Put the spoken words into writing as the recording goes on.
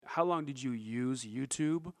how long did you use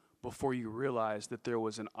YouTube before you realized that there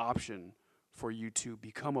was an option for you to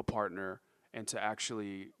become a partner and to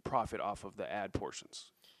actually profit off of the ad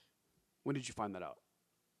portions? When did you find that out?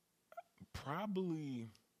 Probably,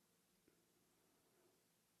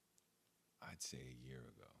 I'd say a year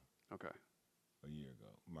ago. Okay. A year ago.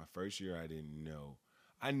 My first year, I didn't know.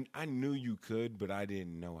 I knew you could, but I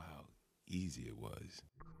didn't know how easy it was.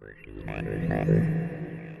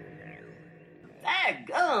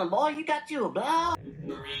 Daggone, boy, you got you a blow.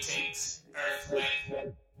 Retakes,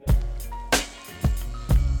 Earthquake.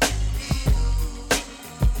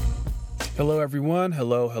 Hello, everyone.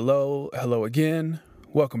 Hello again.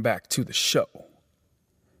 Welcome back to the show.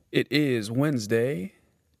 It is Wednesday,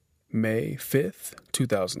 May 5th,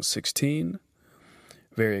 2016.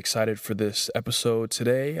 Very excited for this episode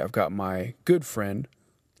today. I've got my good friend,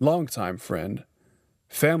 longtime friend,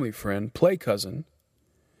 family friend, play cousin,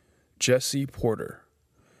 Jesse Porter,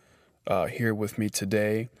 here with me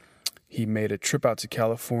today. He made a trip out to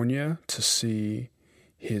California to see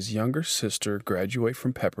his younger sister graduate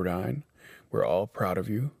from Pepperdine. We're all proud of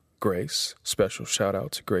you, Grace. Special shout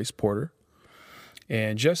out to Grace Porter.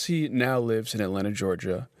 And Jesse now lives in Atlanta,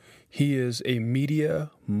 Georgia. He is a media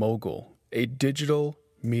mogul, a digital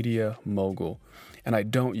media mogul. And I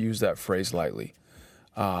don't use that phrase lightly.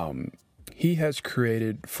 He has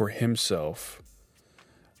created for himself,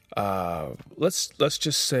 let's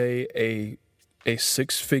just say a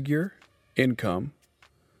six-figure income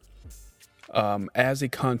as a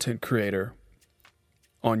content creator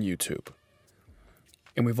on YouTube.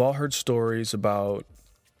 And we've all heard stories about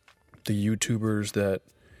the YouTubers that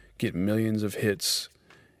get millions of hits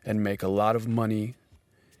and make a lot of money,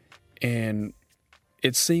 and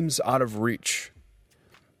it seems out of reach.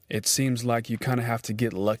 It seems like you kind of have to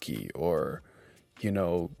get lucky or,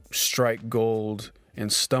 strike gold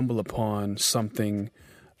and stumble upon something,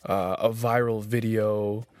 a viral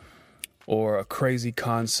video or a crazy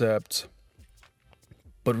concept.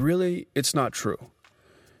 But really, it's not true.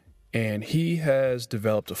 And he has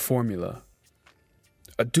developed a formula,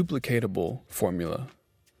 a duplicatable formula,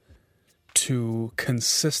 to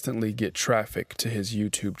consistently get traffic to his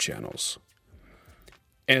YouTube channels.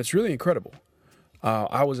 And it's really incredible.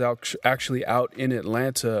 I was actually out in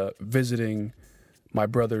Atlanta visiting my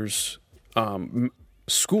brother's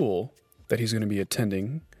school that he's going to be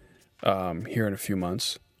attending here in a few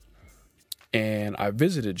months. And I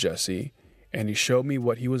visited Jesse, and he showed me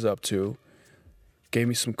what he was up to, gave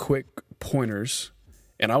me some quick pointers,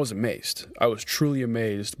 and I was amazed. I was truly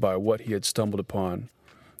amazed by what he had stumbled upon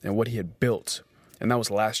and what he had built. And that was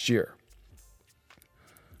last year.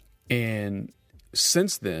 And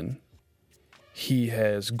since then, he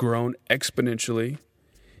has grown exponentially,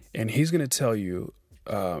 and he's going to tell you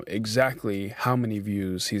exactly how many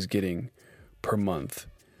views he's getting per month.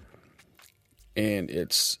 And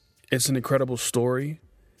it's an incredible story.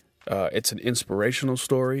 It's an inspirational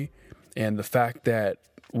story. And the fact that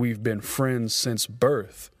we've been friends since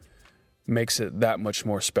birth makes it that much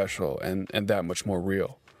more special and that much more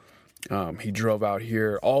real. He drove out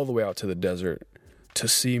here all the way out to the desert to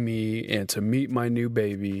see me and to meet my new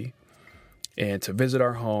baby and to visit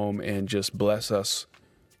our home and just bless us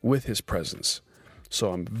with his presence.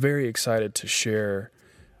 So I'm very excited to share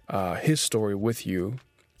his story with you.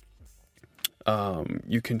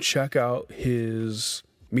 You can check out his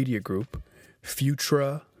media group,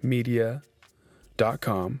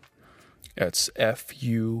 futramedia.com. That's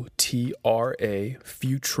Futra,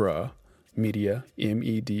 Futra Media,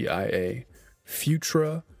 MEDIA,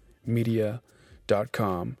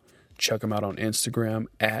 futramedia.com. Check him out on Instagram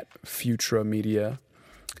at futramedia.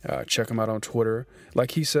 Check him out on Twitter.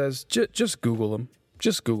 Like he says, just Google him.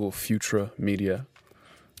 Just Google Futra Media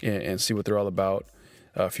and see what they're all about.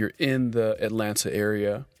 If you're in the Atlanta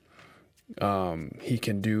area, he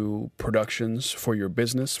can do productions for your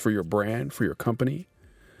business, for your brand, for your company,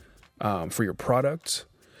 for your product.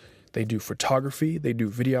 They do photography, they do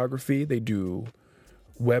videography, they do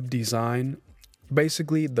web design.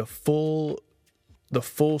 Basically, the full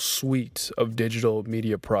suite of digital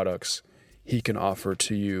media products he can offer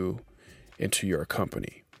to you and to your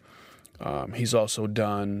company. He's also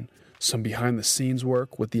done some behind-the-scenes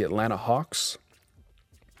work with the Atlanta Hawks.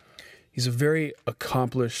 He's a very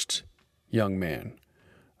accomplished young man.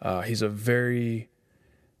 He's a very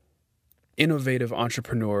innovative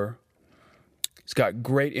entrepreneur. He's got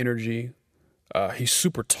great energy. He's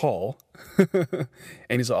super tall, and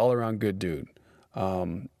he's an all-around good dude.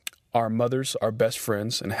 Our mothers are best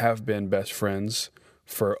friends and have been best friends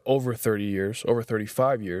for over 30 years, over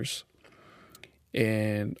 35 years.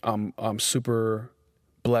 And I'm super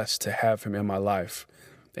blessed to have him in my life.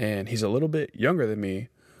 And he's a little bit younger than me,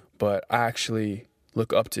 but I actually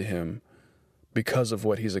look up to him because of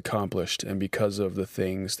what he's accomplished and because of the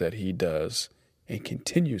things that he does and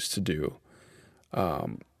continues to do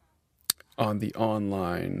on the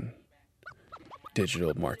online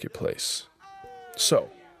digital marketplace.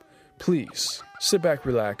 So, please sit back,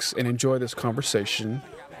 relax, and enjoy this conversation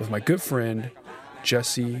with my good friend,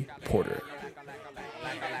 Jesse Porter.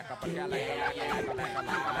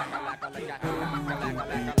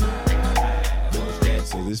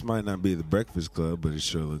 So this might not be the Breakfast Club, but it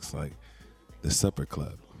sure looks like the Supper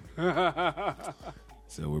Club.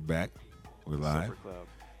 So we're back. We're live. Supper Club.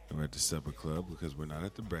 And we're at the Supper Club because we're not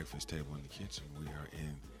at the breakfast table in the kitchen. We are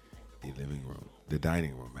in the living room, the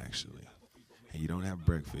dining room, actually. And you don't have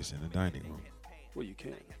breakfast in the dining room. Well, you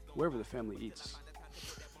can. Wherever the family eats.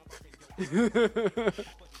 You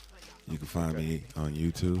can find me on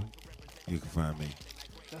YouTube. You can find me.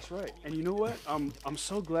 That's right. And you know what? I'm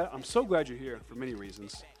so glad you're here for many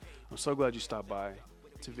reasons. I'm so glad you stopped by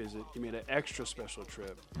to visit. You made an extra special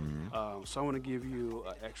trip. So I want to give you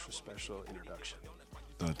an extra special introduction.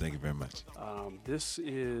 Oh, thank you very much. This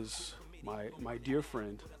is my dear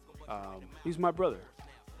friend. He's my brother.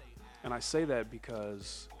 And I say that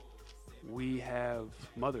because we have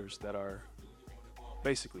mothers that are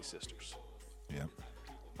basically sisters. Yeah.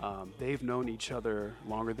 They've known each other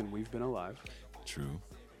longer than we've been alive. True.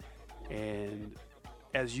 And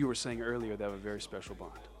as you were saying earlier, they have a very special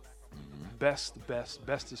bond.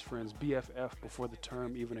 Bestest friends, BFF, before the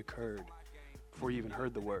term even occurred, before you even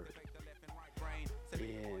heard the word.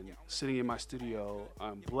 And sitting in my studio,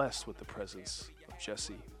 I'm blessed with the presence of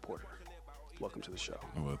Jesse Porter. Welcome to the show.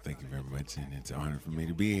 Well, thank you very much, and it's an honor for me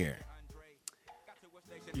to be here.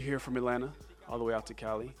 You're here from Atlanta, all the way out to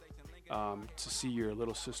Cali, to see your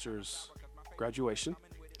little sister's graduation.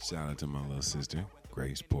 Shout out to my little sister,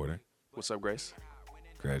 Grace Porter. What's up, Grace?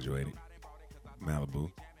 Graduated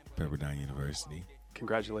Malibu, Pepperdine University.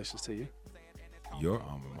 Congratulations to you. Your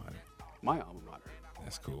alma mater. My alma mater.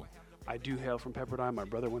 That's cool. I do hail from Pepperdine. My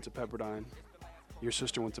brother went to Pepperdine. Your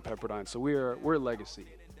sister went to Pepperdine. So we're a legacy.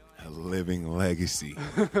 A living legacy.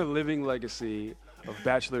 A living legacy of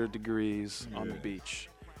bachelor degrees on the beach.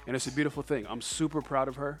 And it's a beautiful thing. I'm super proud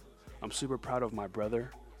of her. I'm super proud of my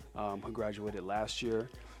brother who graduated last year.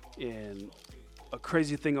 And a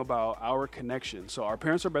crazy thing about our connection. So our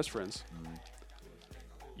parents are best friends.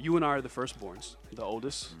 You and I are the firstborns, the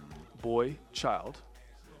oldest boy, child,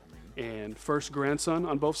 and first grandson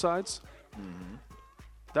on both sides.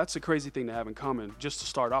 That's a crazy thing to have in common just to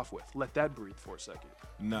start off with. Let that breathe for a second.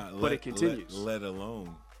 But it continues. Let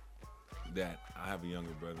alone that I have a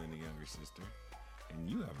younger brother and a younger sister, and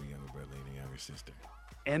you have a younger brother and a younger sister.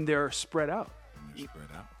 And they're spread out. And they're spread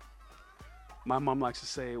out. My mom likes to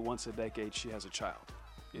say once a decade she has a child,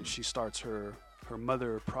 and she starts her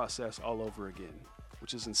mother process all over again,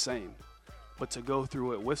 which is insane. But to go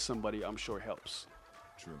through it with somebody, I'm sure helps.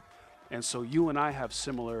 True. And so you and I have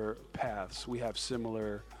similar paths. We have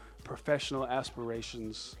similar professional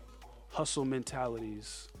aspirations, hustle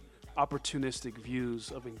mentalities, opportunistic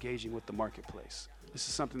views of engaging with the marketplace. This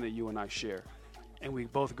is something that you and I share. And we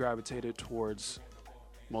both gravitated towards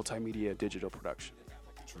multimedia digital production.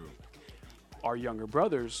 True. Our younger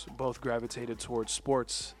brothers both gravitated towards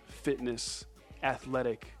sports, fitness,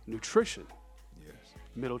 athletic, nutrition, Yes.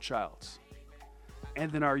 middle childs.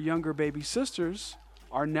 And then our younger baby sisters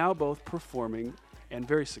are now both performing, and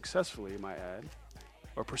very successfully, I might add,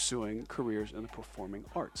 or pursuing careers in the performing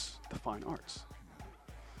arts, the fine arts.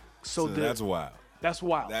 So That's wild. That's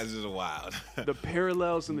wild. That's just wild. The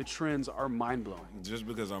parallels and the trends are mind-blowing. Just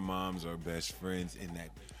because our moms are best friends, and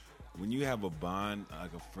that when you have a bond,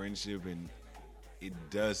 like a friendship, and it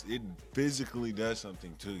physically does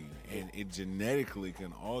something to you, and it genetically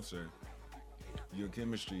can alter your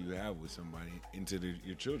chemistry you have with somebody into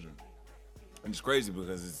your children. And it's crazy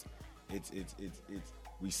because it's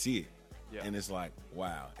we see it, and it's like,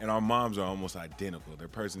 wow. And our moms are almost identical. Their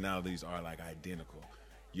personalities are like identical.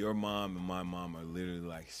 Your mom and my mom are literally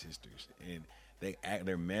like sisters, and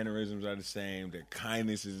their mannerisms are the same. Their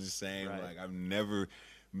kindness is the same. Right. Like, I've never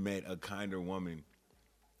met a kinder woman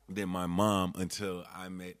than my mom until I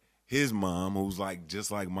met his mom, who's like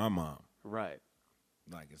just like my mom. Right.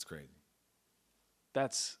 Like, it's crazy. I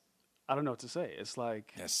don't know what to say. It's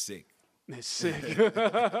like, That's sick. it's sick.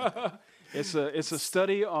 It's a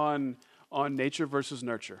study on nature versus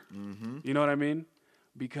nurture. You know what I mean?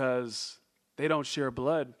 Because they don't share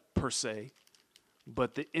blood per se,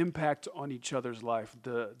 but the impact on each other's life,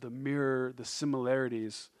 the mirror, the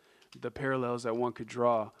similarities, the parallels that one could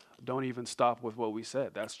draw don't even stop with what we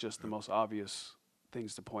said. That's just the most obvious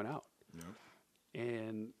things to point out. Yep.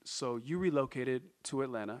 And so you relocated to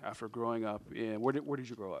Atlanta after growing up in where did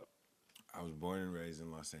you grow up? I was born and raised in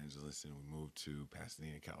Los Angeles, and we moved to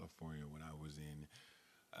Pasadena, California when I was in,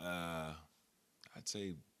 I'd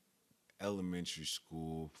say, elementary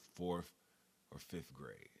school, 4th or 5th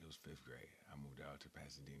grade. It was 5th grade. I moved out to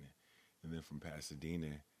Pasadena. And then from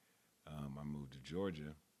Pasadena, I moved to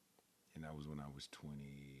Georgia, and that was when I was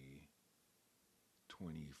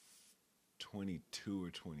 22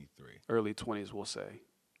 or 23. Early 20s, we'll say.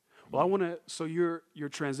 Well, I want to. So your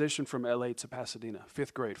transition from LA to Pasadena,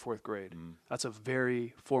 5th grade, 4th grade. That's a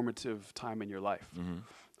very formative time in your life.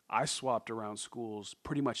 I swapped around schools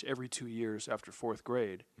pretty much every 2 years after 4th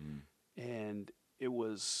grade, and it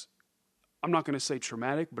was. I'm not going to say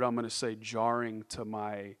traumatic, but I'm going to say jarring to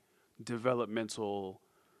my developmental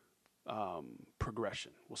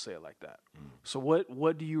progression. We'll say it like that. So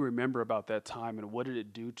what do you remember about that time, and what did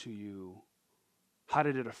it do to you? How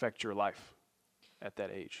did it affect your life at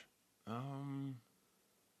that age?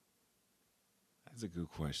 That's a good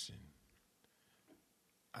question.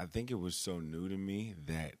 I think it was so new to me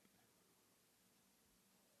that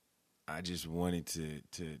I just wanted to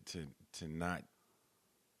not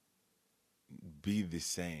be the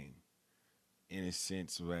same, in a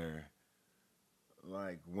sense where,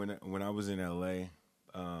 like, when I was in LA,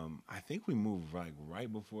 I think we moved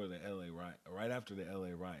right before the LA riot, right after the LA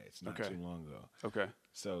riots, not too long ago. Okay.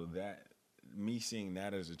 So that me seeing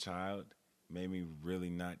that as a child made me really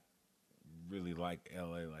not really like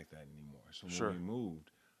LA like that anymore. So when we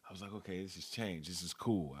moved, I was like, okay, this has changed. This is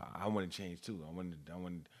cool. I want to change too. I want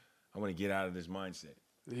to get out of this mindset.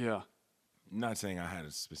 Yeah. Not saying I had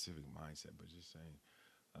a specific mindset, but just saying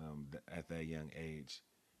at that young age.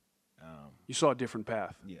 You saw a different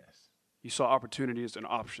path. Yes. You saw opportunities and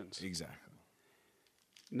options. Exactly.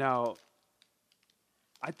 Now,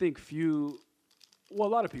 I think a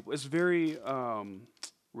lot of people, it's very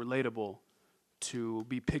relatable to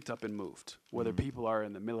be picked up and moved, whether people are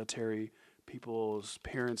in the military, people's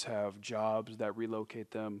parents have jobs that relocate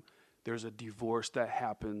them, there's a divorce that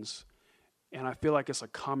happens, and I feel like it's a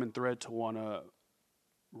common thread to want to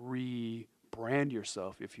rebrand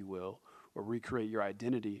yourself, if you will, or recreate your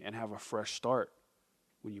identity and have a fresh start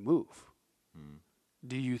when you move.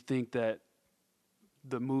 Do you think that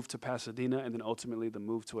the move to Pasadena and then ultimately the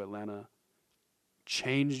move to Atlanta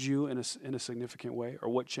changed you in a significant way, or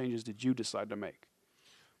what changes did you decide to make?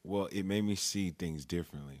 Well, it made me see things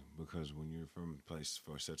differently, because when you're from a place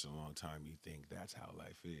for such a long time, you think that's how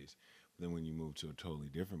life is. But then when you move to a totally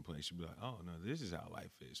different place, you be like, oh, no, this is how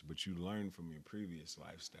life is. But you learn from your previous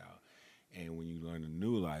lifestyle. And when you learn a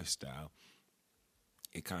new lifestyle,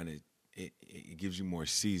 it kind of it gives you more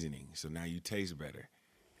seasoning. So now you taste better.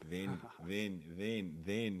 Then when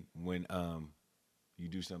you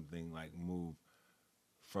do something like move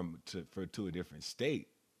to a different state,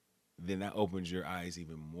 then that opens your eyes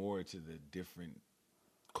even more to the different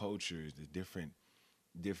cultures, the different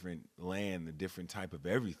land, the different type of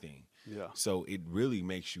everything. Yeah. So it really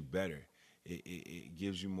makes you better. It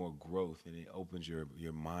gives you more growth, and it opens your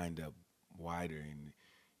mind up wider, and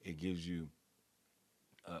it gives you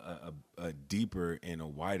a deeper and a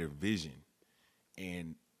wider vision.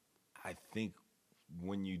 And I think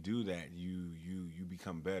when you do that, you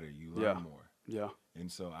become better. You learn more. Yeah.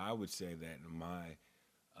 And so I would say that my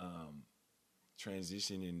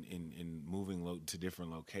transition in moving to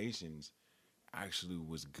different locations actually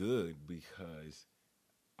was good, because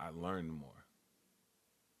I learned more.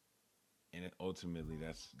 And ultimately,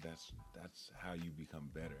 that's how you become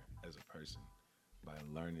better as a person, by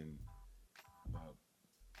learning about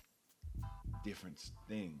different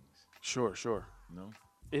things. Sure. No?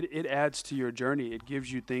 It adds to your journey. It gives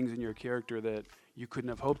you things in your character that you couldn't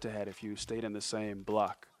have hoped to have if you stayed in the same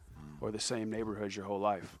block or the same neighborhood your whole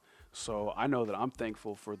life. So I know that I'm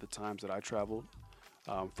thankful for the times that I traveled,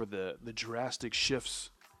 for the drastic shifts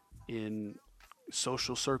in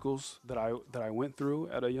social circles that I went through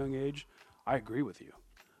at a young age. I agree with you.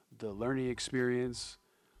 The learning experience,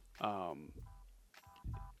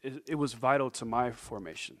 it was vital to my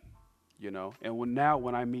formation, you know. And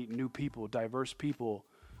when I meet new people, diverse people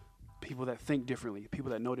that think differently, people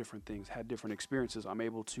that know different things, had different experiences, I'm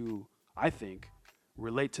able to, I think,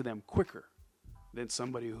 relate to them quicker than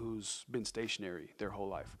somebody who's been stationary their whole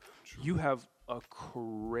life. True. You have a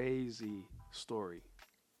crazy story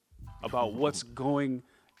about what's going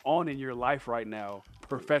on in your life right now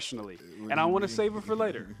professionally, and I want to save it for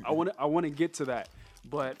later. I want to get to that,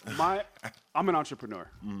 but I'm an entrepreneur.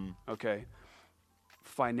 Okay,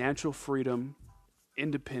 financial freedom,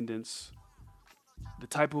 independence, the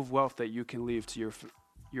type of wealth that you can leave to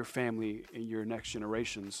your family and your next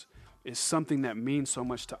generations is something that means so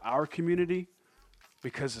much to our community,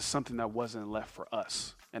 because it's something that wasn't left for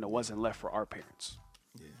us and it wasn't left for our parents.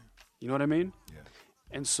 Yeah. You know what I mean? Yeah.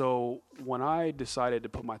 And so when I decided to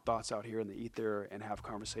put my thoughts out here in the ether and have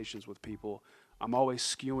conversations with people, I'm always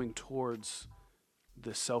skewing towards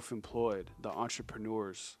the self-employed, the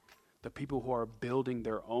entrepreneurs, the people who are building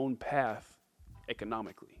their own path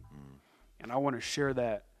economically. And I want to share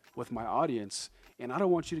that with my audience. And I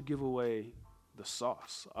don't want you to give away the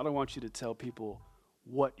sauce. I don't want you to tell people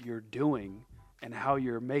what you're doing and how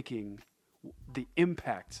you're making the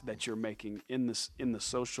impact that you're making in the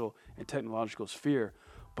social and technological sphere.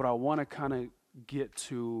 But I want to kind of get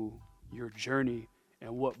to your journey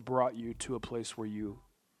and what brought you to a place where you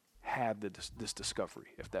had this discovery,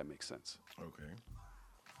 if that makes sense. Okay.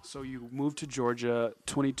 So you moved to Georgia,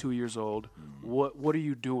 22 years old. What are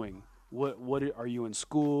you doing? What are you in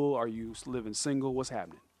school? Are you living single? What's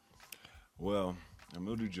happening? Well, I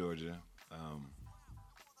moved to Georgia.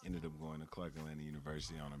 Ended up going to Clark Atlanta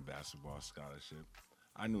University on a basketball scholarship.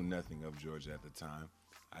 I knew nothing of Georgia at the time.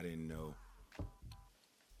 I didn't know.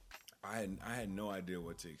 I had no idea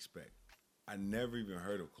what to expect. I never even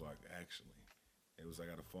heard of Clark, actually. It was I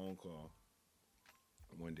got a phone call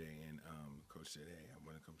one day, and Coach said, "Hey, I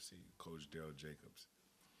want to come see you." Coach Daryl Jacobs.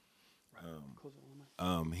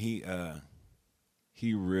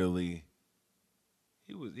 He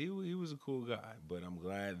was a cool guy, but I'm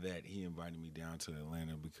glad that he invited me down to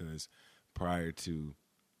Atlanta because prior to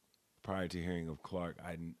hearing of Clark,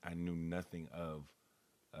 I knew nothing of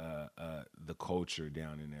the culture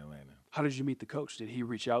down in Atlanta. How did you meet the coach? Did he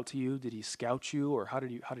reach out to you? Did he scout you, or how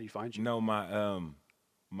did he find you? No,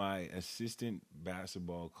 my assistant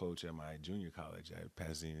basketball coach at my junior college at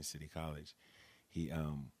Pasadena City College, he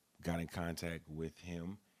got in contact with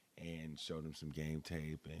him and showed him some game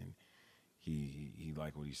tape, and he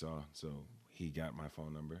liked what he saw. So he got my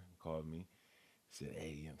phone number, called me, said,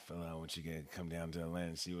 "Hey, young fella, I want you to come down to Atlanta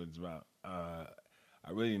and see what it's about." I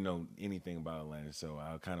really didn't know anything about Atlanta, so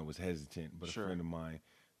I kind of was hesitant. But Sure. A friend of mine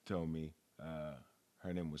told me,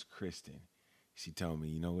 her name was Kristen. She told me,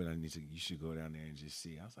 "You know what? You should go down there and just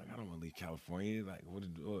see." I was like, "I don't want to leave California. Like,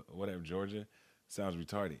 whatever, Georgia sounds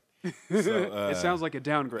retarded." So, it sounds like a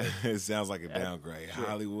downgrade. It sounds like a downgrade. Sure.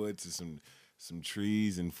 Hollywood to some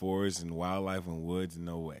trees and forests and wildlife and woods.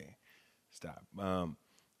 No way. Stop.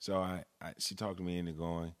 So she talked me into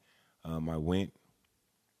going. I went,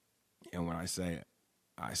 and when I say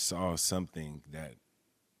I saw something that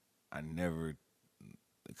I never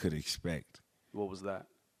could expect. What was that?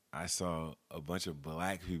 I saw a bunch of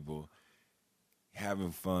black people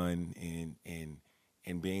having fun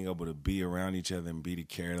and being able to be around each other and be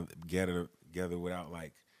together without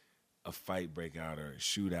like a fight break out or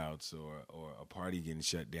shootouts or a party getting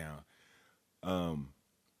shut down.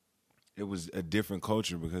 It was a different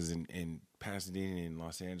culture because in Pasadena and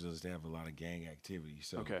Los Angeles, they have a lot of gang activity.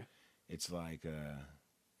 So Okay. it's like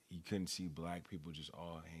you couldn't see black people just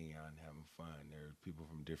all hanging out and having fun. There were people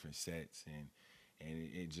from different sets, and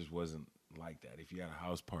it just wasn't like that. If you had a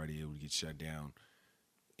house party, it would get shut down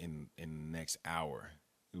in the next hour.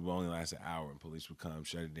 It would only last an hour, and police would come,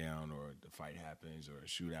 shut it down, or the fight happens, or a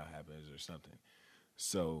shootout happens, or something.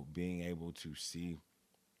 So being able to see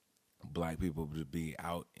black people to be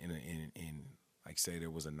out in like say there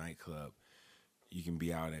was a nightclub, you can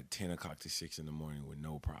be out at 10 o'clock to 6 in the morning with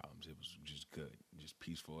no problems. It was just good, just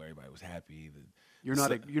peaceful. Everybody was happy.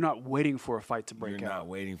 You're not waiting for a fight to break You're out. not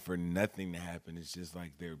waiting for nothing to happen. It's just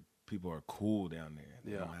like people are cool down there.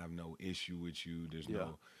 They don't have no issue with you. There's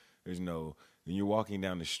no. When you're walking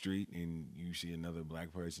down the street and you see another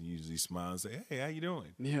black person, you usually smile and say, "Hey, how you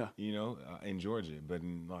doing?" Yeah. You know, in Georgia, but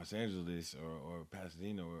in Los Angeles or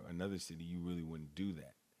Pasadena or another city, you really wouldn't do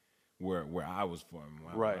that. Where I was from,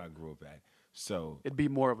 where I grew up at. So It'd be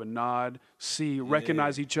more of a nod,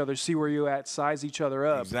 recognize each other, see where you're at, size each other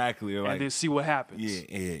up. Exactly. And then see what happens. Yeah,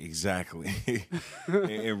 exactly.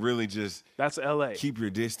 and really just That's LA. keep your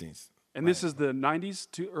distance. And this is the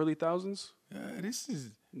 90s to early thousands This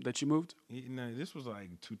is, that you moved? this was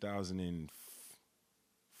like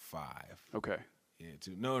 2005. Okay. Yeah,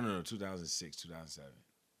 2006, 2007.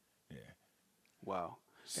 Yeah. Wow.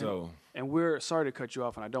 So, And we're sorry to cut you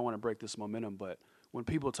off, and I don't want to break this momentum, but when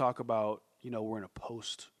people talk about, we're in a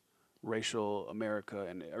post-racial America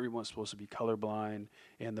and everyone's supposed to be colorblind,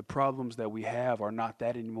 and the problems that we have are not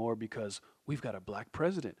that anymore because we've got a black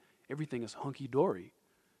president. Everything is hunky-dory.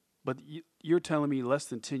 But you're telling me less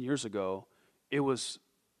than 10 years ago, there's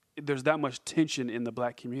that much tension in the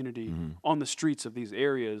black community on the streets of these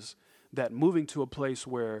areas that moving to a place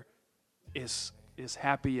where is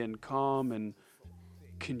happy and calm and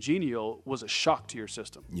congenial was a shock to your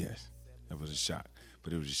system. yes, that was a shock.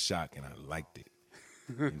 But it was a shock, and I liked it.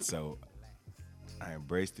 And so I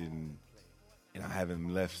embraced it, and I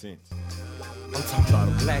haven't left since. I'm talking about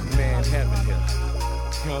a black man heaven here.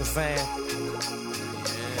 You know what I'm saying?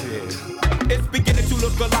 Yeah. It's beginning to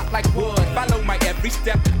look a lot like wood. Follow my every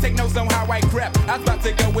step. Take notes on how I crept. I was about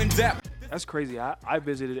to go in depth. That's crazy. I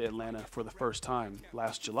visited Atlanta for the first time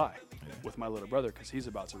last July with my little brother because he's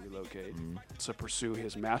about to relocate to pursue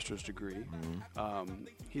his master's degree.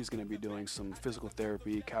 He's going to be doing some physical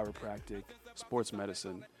therapy, chiropractic, sports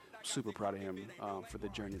medicine. Super proud of him for the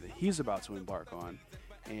journey that he's about to embark on.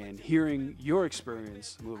 And hearing your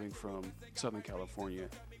experience moving from Southern California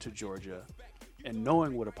to Georgia and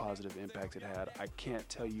knowing what a positive impact it had, I can't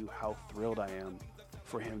tell you how thrilled I am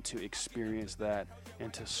for him to experience that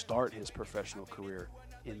and to start his professional career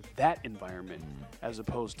in that environment as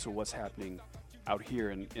opposed to what's happening out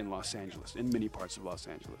here in Los Angeles, in many parts of Los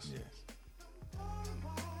Angeles. Yes.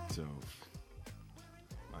 So,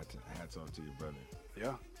 hats off to your brother.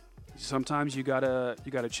 Yeah. Sometimes you gotta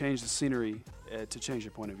change the scenery to change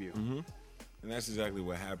your point of view. And that's exactly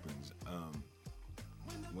what happens.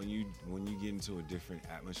 When you get into a different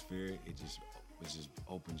atmosphere, it just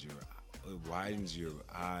opens it widens your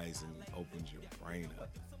eyes and opens your brain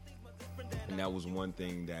up. And that was one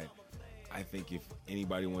thing that I think if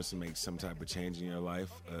anybody wants to make some type of change in your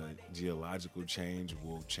life, geological change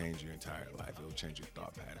will change your entire life. It'll change your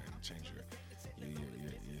thought pattern. It'll change your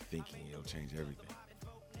thinking. It'll change everything.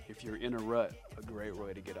 If you're in a rut, a great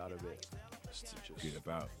way to get out of it is to just Get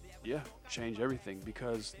about. Yeah, change everything,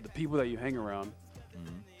 because the people that you hang around,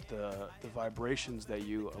 the vibrations that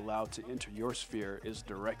you allow to enter your sphere is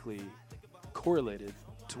directly correlated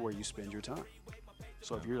to where you spend your time.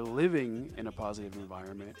 So if you're living in a positive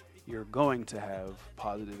environment, you're going to have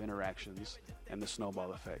positive interactions, and the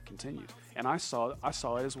snowball effect continues. And I saw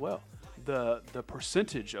it as well. The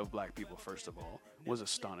percentage of black people, first of all, was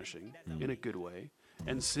astonishing in a good way.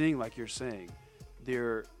 And seeing, like you're saying,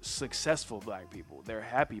 they're successful black people, they're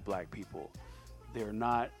happy black people.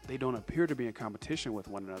 They don't appear to be in competition with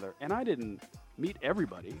one another. And I didn't meet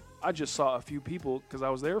everybody. I just saw a few people because I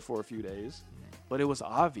was there for a few days, but it was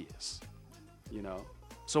obvious, you know.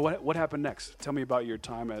 So what happened next? Tell me about your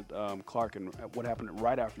time at Clark and what happened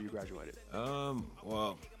right after you graduated.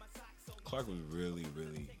 Well, Clark was really,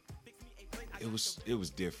 really. It was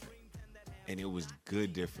different, and it was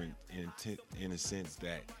good different in a sense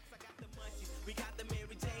that.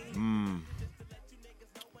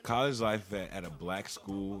 College life at a black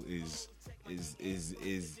school is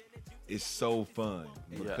so fun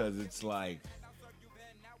because it's like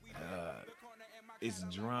it's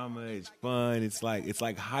drama, it's fun, it's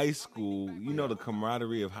like high school. You know, the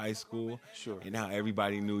camaraderie of high school, Sure. and how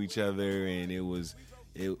everybody knew each other, and it was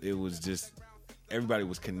just everybody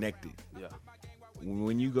was connected. Yeah.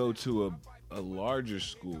 When you go to a larger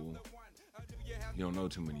school, you don't know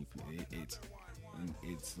too many people.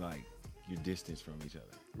 It's like you're distanced from each other.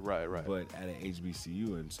 Right. But at an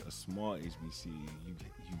HBCU, and a small HBCU,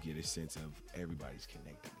 you get a sense of everybody's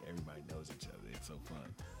connected. Everybody knows each other. It's so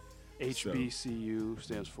fun. HBCU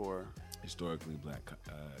stands for Historically Black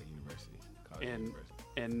University. College University.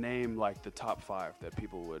 And name like the top 5 that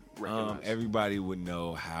people would recognize. Everybody would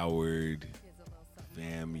know Howard,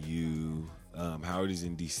 FAMU. Howard is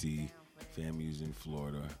in DC. FAMU's in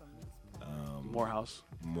Florida. Morehouse,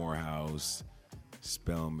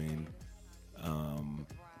 Spelman.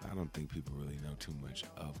 I don't think people really know too much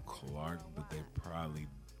of Clark, but they probably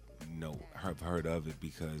have heard of it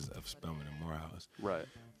because of Spelman and Morehouse. Right.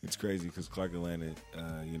 It's crazy because Clark Atlanta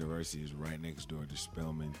University is right next door to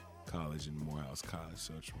Spelman College and Morehouse College,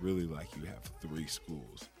 so it's really like you have 3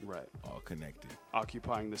 schools, Right. all connected,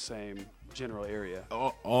 Occupying the same general area.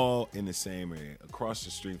 all in the same area, across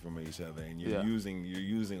the street from each other, and you're Yeah.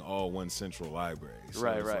 using all one central library. So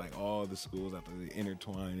Right, it's right. like all the schools after they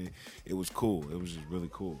intertwined. It was cool. It was just really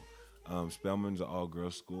cool. Spelman's an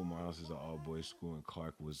all-girls school. Morehouse is an all-boys school, and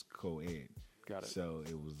Clark was co-ed. Got it. So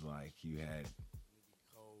it was like you had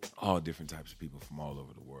all different types of people from all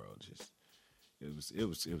over the world. Just it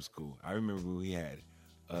was cool. I remember we had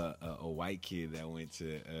a white kid that went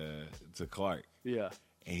to Clark. Yeah.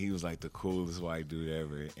 And he was like the coolest white dude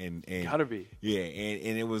ever. And Gotta be. Yeah,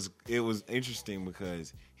 and it was interesting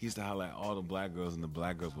because he used to holler at all the black girls, and the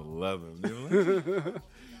black girls would love him. They were like,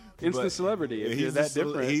 Instant celebrity if you're that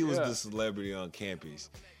different. He was Yeah. the celebrity on campus,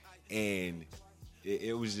 and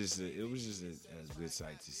it was just a good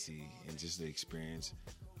sight to see, and just the experience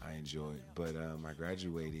I enjoyed. But I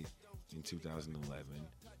graduated in 2011,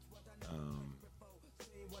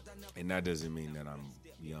 and that doesn't mean that I'm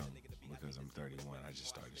young because I'm 31. I just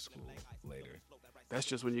started school later. That's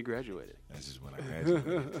just when you graduated. That's just when I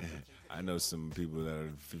graduated. I know some people that are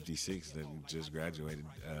 56 that just graduated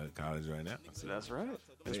college right now. So, That's right.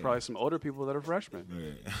 There's probably some older people that are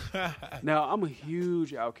freshmen. yeah. Now, I'm a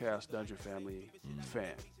huge Outkast Dungeon Family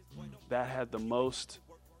fan. That had the most.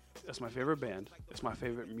 That's my favorite band. It's my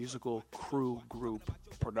favorite musical crew, group,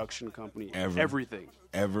 production company. Ever. Everything.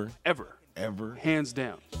 Ever. Ever. Hands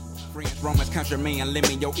down. Friends, Romans, countrymen, lend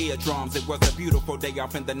me your eardrums. It was a beautiful day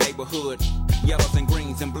off in the neighborhood. Yellows and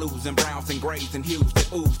greens and blues and browns and grays and hues that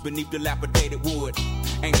ooze beneath dilapidated wood.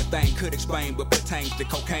 Ain't a thing could explain what pertains to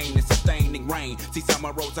cocaine and sustaining rain. See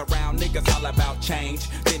summer rolls around, niggas all about change.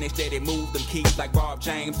 Then instead it moved them keys like Bob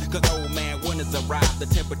James. Cause old man winter's arrived, the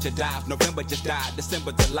temperature dives. November just died,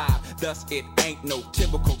 December's alive. Thus it ain't no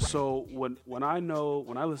typical. So when I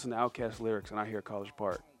listen to Outkast lyrics and I hear College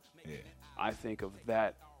Park, Yeah. I think of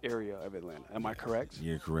that area of Atlanta. Am I correct?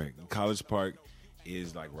 You're correct. College Park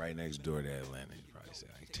is like right next door to Atlanta. You probably say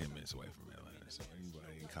like 10 minutes away from Atlanta. So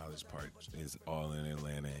anybody in College Park is all in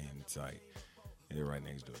Atlanta, and it's like they're right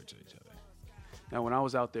next door to each other. Now, when I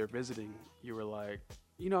was out there visiting, you were like,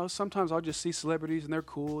 sometimes I'll just see celebrities and they're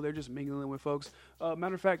cool. They're just mingling with folks.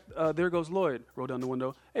 Matter of fact, there goes Lloyd. Roll down the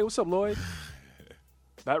window. Hey, what's up, Lloyd?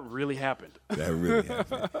 That really happened. That really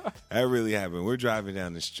happened. That really happened. We're driving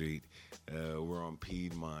down the street. We're on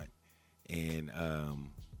Piedmont, and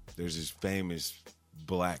there's this famous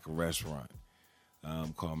black restaurant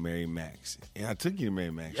called Mary Mac's. And I took you to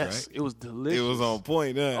Mary Mac's, Yes, right? it was delicious. It was on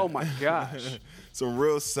point, huh? Oh, my gosh. Some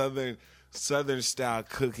real southern style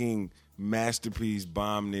cooking, masterpiece,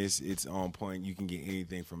 bombness. It's on point. You can get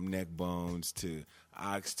anything from neck bones to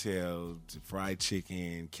oxtail to fried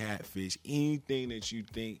chicken, catfish, anything that you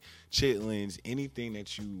think, chitlins, anything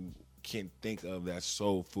that you can think of that's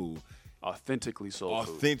soul food. Authentically soul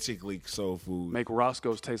food. Authentically soul food. Make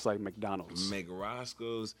Roscoe's taste like McDonald's. Make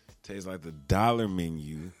Roscoe's taste like the dollar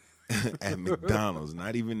menu at McDonald's.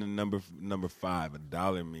 Not even the number 5, a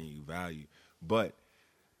dollar menu value. But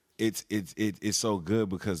it's so good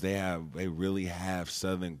because they really have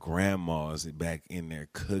Southern grandmas back in there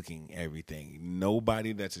cooking everything.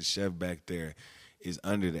 Nobody that's a chef back there is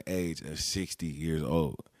under the age of 60 years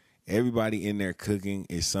old. Everybody in there cooking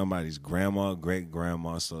is somebody's grandma, great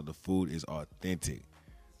grandma, so the food is authentic.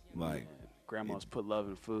 Like Grandmas put love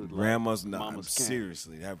in food. grandmas, like mamas can't.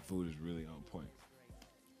 seriously, that food is really on point.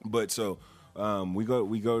 But so we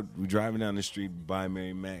driving down the street by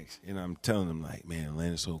Mary Mac's, and I'm telling them like, man,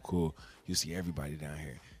 Atlanta's so cool. You see everybody down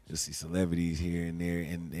here. You'll see celebrities here and there,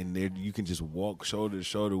 and there you can just walk shoulder to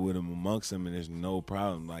shoulder with them amongst them, and there's no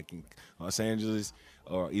problem. Like in Los Angeles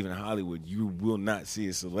or even Hollywood, you will not see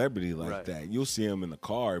a celebrity like Right. that. You'll see them in the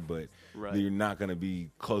car, but Right. you're not going to be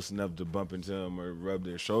close enough to bump into them or rub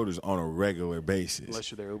their shoulders on a regular basis.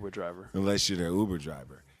 Unless you're their Uber driver. Unless you're their Uber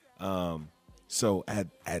driver. So at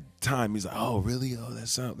time, he's like, oh, really? Oh, that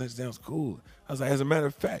sounds cool. I was like, as a matter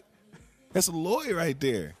of fact, that's Lloyd right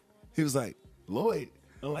there. He was like, Lloyd.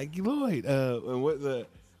 I'm like, Lloyd. And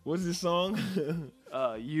what's this song?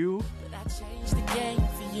 You. But I changed the game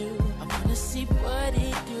for you. I wanna see what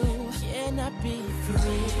it do. Can I be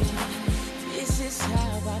free? This is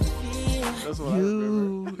how I feel. That's what I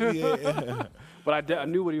remember. Yeah. But I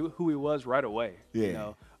knew who he was right away. Yeah. You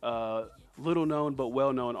know, little known but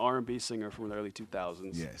well known R&B singer from the early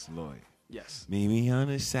 2000s. Yes, Lloyd. Yes. Meet me on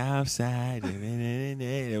the south side.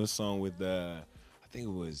 There was a song with I think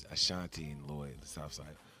it was Ashanti and Lloyd, the south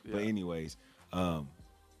side. Yeah. But anyways,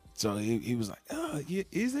 so he was like, oh, yeah,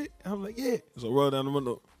 is it? I'm like, yeah. So I rolled down the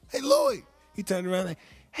window. Hey, Lloyd. He turned around like,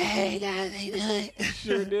 hey guys, how you doing?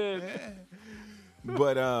 Sure did.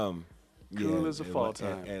 But Cool as a fall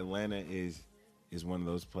time. Atlanta is one of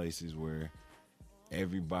those places where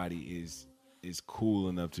everybody is cool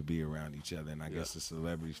enough to be around each other, and I guess the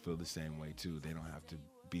celebrities feel the same way too. They don't have to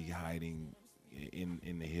be hiding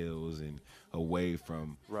in the hills and away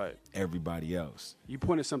from Right. everybody else. You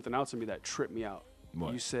pointed something out to me that tripped me out.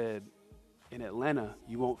 What? You said in Atlanta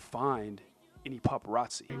you won't find any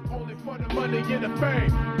paparazzi. Only for the money and the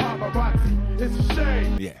fame. Paparazzi, it's a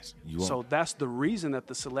shame. Yes, you won't. So that's the reason that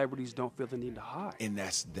the celebrities don't feel the need to hide. And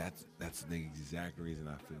that's the exact reason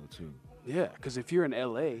I feel too. Yeah, because if you're in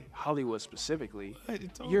LA, Hollywood specifically, Right,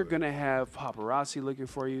 it's you're over. going to have paparazzi looking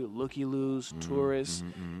for you, looky-loos, tourists.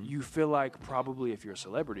 You feel like probably if you're a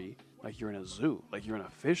celebrity, like you're in a zoo, like you're in a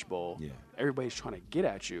fishbowl, Yeah. everybody's trying to get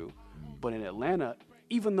at you. But in Atlanta,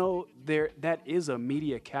 even though that is a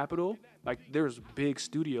media capital, like there's big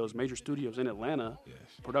studios, major studios in Atlanta,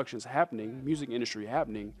 productions happening, music industry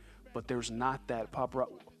happening, but there's not that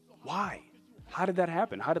paparazzi. Why? How did that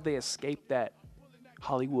happen? How did they escape that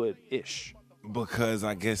Hollywood-ish? Because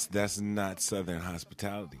I guess that's not Southern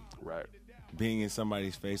hospitality. Right. being in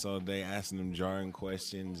somebody's face all day, asking them jarring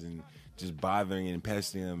questions and just bothering and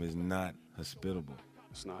pestering them is not hospitable.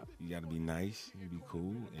 It's not. You got to be nice, and be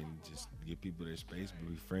cool, and just give people their space, but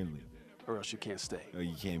be friendly. Or else you can't stay. Or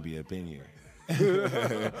you can't be up in here.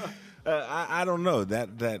 I don't know.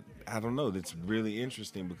 I don't know. That's really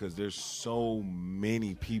interesting because there's so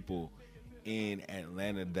many people in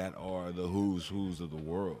Atlanta that are the who's of the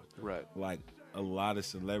world. Right. Like a lot of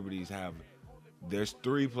celebrities have. There's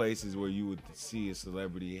 3 places where you would see a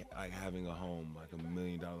celebrity like having a home, like $1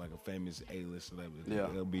 million, like a famous A-list celebrity. Yeah.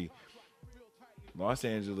 It'll be Los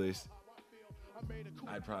Angeles.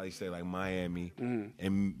 I'd probably say like Miami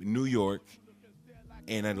and New York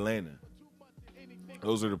and Atlanta.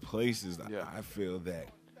 Those are the places I feel that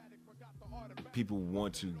people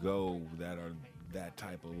want to go that are that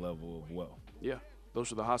type of level of wealth. Yeah.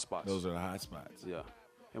 Those are the hot spots. Those are the hot spots. Yeah.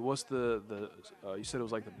 And what's the you said it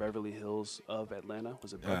was like the Beverly Hills of Atlanta?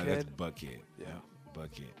 Was it Buckhead? That's Buckhead. Yeah.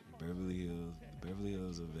 Buckhead. The Beverly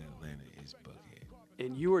Hills of Atlanta is Buckhead.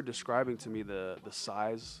 And you were describing to me the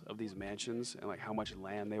size of these mansions and like how much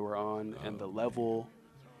land they were on and the level.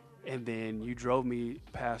 And then you drove me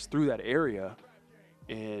through that area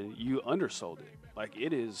and you undersold it. Like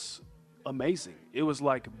it is amazing. It was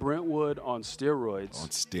like Brentwood on steroids. On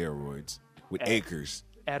steroids with acres.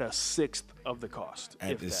 At 1/6 of the cost.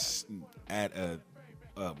 At a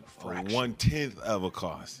Fraction. 1/10 of a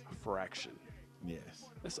cost. A fraction. Yes.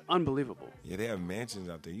 That's unbelievable. Yeah, they have mansions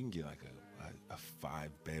out there. You can get like a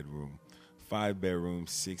 5-bedroom,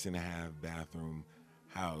 6.5 bathroom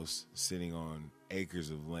house sitting on acres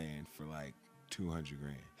of land for like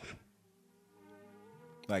 $200,000.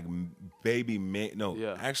 Like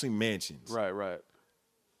actually mansions. Right.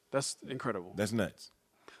 That's incredible. That's nuts.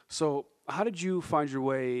 So, how did you find your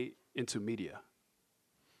way into media?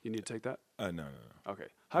 You need to take that? No. Okay.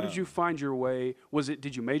 How did you find your way?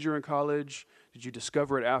 Did you major in college? Did you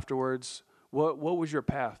discover it afterwards? What was your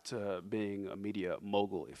path to being a media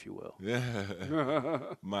mogul, if you will?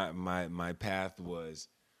 My path was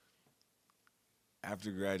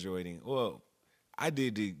after graduating. Well, I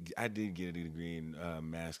did get a degree in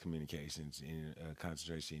mass communications in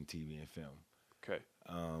concentration in TV and film. Okay.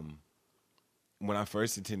 When I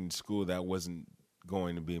first attended school, that wasn't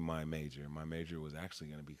going to be my major. My major was actually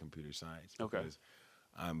going to be computer science. Okay. Because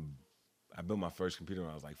I built my first computer when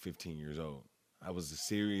I was like 15 years old. I was a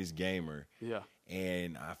serious gamer. Yeah.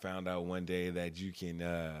 And I found out one day that you can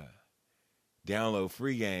download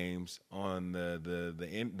free games on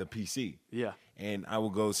the PC. Yeah. And I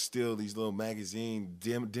would go steal these little magazine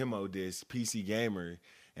demo discs, PC Gamer,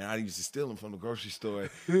 and I used to steal them from the grocery store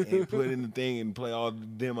and put in the thing and play all the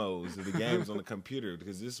demos of the games on the computer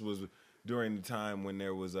because this was during the time when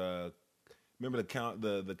there was remember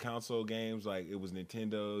the console games, like it was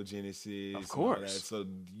Nintendo, Genesis, of course. And all that, so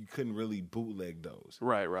you couldn't really bootleg those.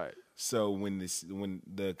 Right. So when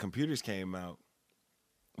the computers came out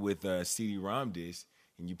with CD-ROM discs,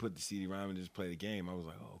 and you put the CD-ROM and just play the game, I was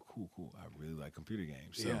like, oh, cool. I really like computer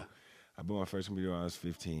games. So I bought my first computer when I was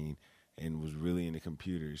 15 and was really into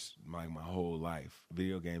computers my whole life,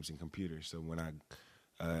 video games and computers. So when I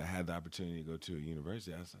had the opportunity to go to a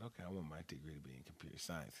university, I said, okay, I want my degree to be in computer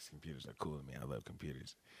science because computers are cool to me. I love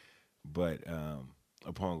computers. But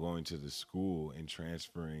upon going to the school and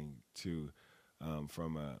transferring to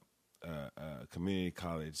from a community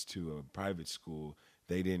college to a private school,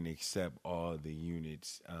 they didn't accept all the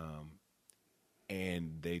units,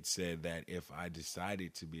 and they said that if I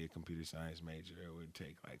decided to be a computer science major, it would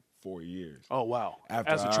take like 4 years. Oh, wow.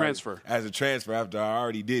 As a transfer, after I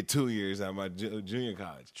already did 2 years at my junior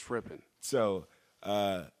college. Tripping. So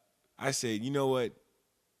I said, you know what?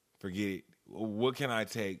 Forget it. What can I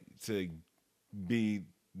take to be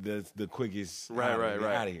the quickest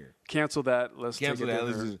out of here? Cancel that. Let's cancel take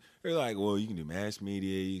that. They're like, well, you can do mass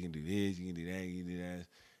media, you can do this, you can do that, you can do that.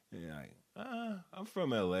 And you're like, I'm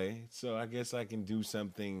from LA, so I guess I can do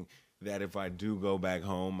something that if I do go back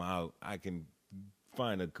home, I can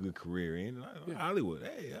find a good career in Hollywood.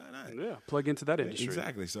 Hey, plug into that industry.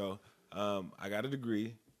 Exactly. So I got a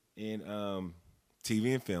degree in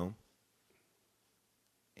TV and film,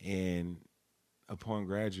 and upon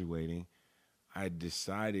graduating, I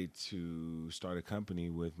decided to start a company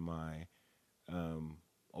with my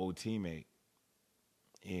old teammate,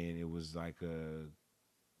 and it was like a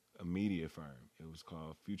media firm. It was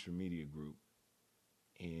called Future Media Group,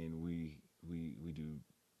 and we do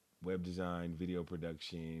web design, video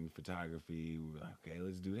production, photography. We were like, okay,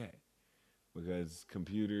 let's do that, because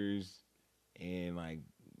computers and like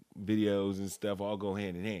videos and stuff all go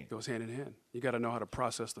hand in hand. Goes hand in hand. You got to know how to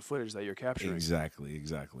process the footage that you're capturing.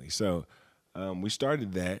 Exactly. So we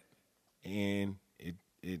started that, and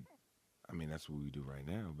I mean, that's what we do right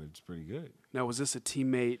now, but it's pretty good. Now, was this a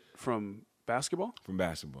teammate from basketball? From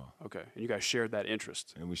basketball. Okay, and you guys shared that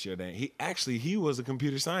interest. And we shared that. He was a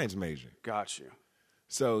computer science major. Got you.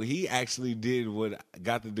 So he actually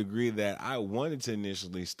got the degree that I wanted to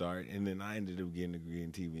initially start, and then I ended up getting a degree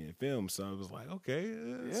in TV and film. So I was like, okay,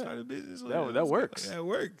 start a business. That works. That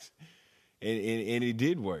works. And it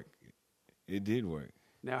did work. It did work.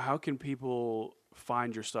 Now, how can people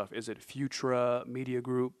find your stuff? Is it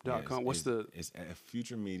FutraMediaGroup.com? It's at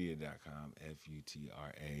FutraMedia.com,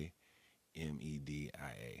 FutraMedia.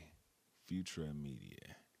 Futra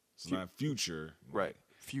Media. It's not future. Right.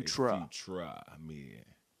 It's Futra. Futra Media.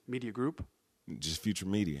 Media Group? Just Futra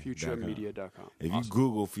Media. FutraMedia.com. If you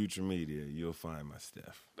Google Futra Media, you'll find my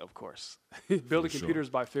stuff. Of course. Building computers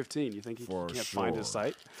by 15. You think he can't find his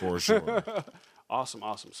site? For sure. Awesome.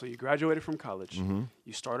 So you graduated from college. Mm-hmm.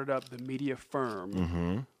 You started up the media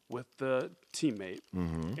firm with the teammate.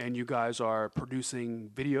 And you guys are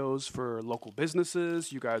producing videos for local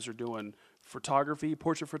businesses. You guys are doing photography,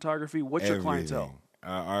 portrait photography. What's your clientele?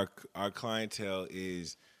 Our clientele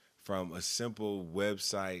is from a simple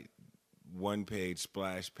website, one-page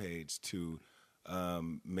splash page, to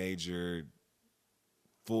major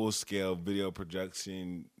full-scale video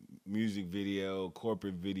production, music video,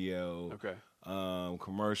 corporate video,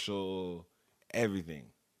 commercial, everything.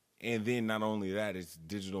 And then not only that, it's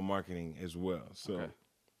digital marketing as well. So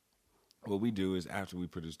what we do is after we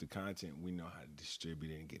produce the content, we know how to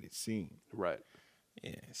distribute it and get it seen. Right.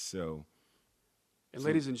 Yeah, so... And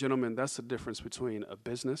ladies and gentlemen, that's the difference between a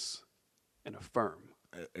business and a firm.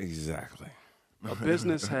 Exactly. A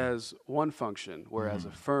business has one function, whereas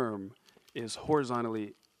a firm is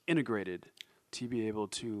horizontally integrated to be able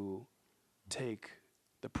to take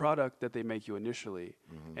the product that they make you initially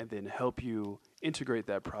and then help you integrate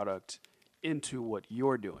that product into what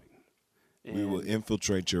you're doing. And we will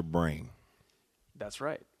infiltrate your brain. That's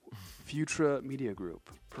right. Futra Media Group,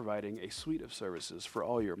 providing a suite of services for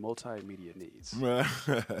all your multimedia needs.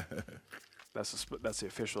 That's the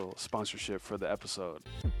official sponsorship for the episode.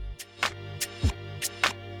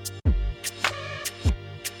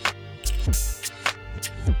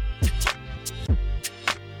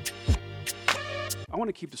 I want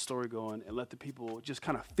to keep the story going and let the people just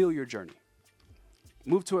kind of feel your journey.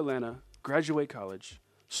 Move to Atlanta, graduate college,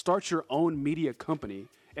 start your own media company,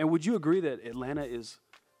 and would you agree that Atlanta is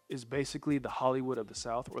basically the Hollywood of the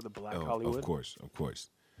South, or the Black Hollywood? Of course.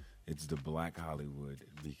 It's the Black Hollywood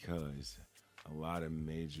because a lot of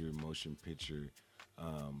major motion picture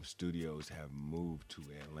studios have moved to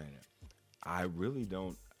Atlanta. I really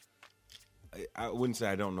don't. I wouldn't say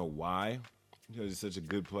I don't know why, because it's such a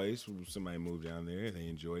good place. Somebody moved down there, they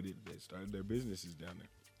enjoyed it, they started their businesses down there.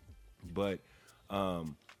 But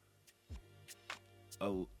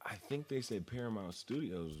I think they said Paramount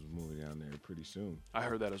Studios was moving down there pretty soon. I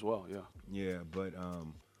heard that as well. Yeah. Yeah, but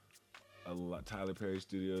a lot Tyler Perry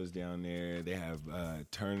Studios down there. They have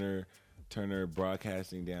Turner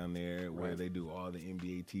Broadcasting down there, where they do all the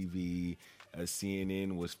NBA TV.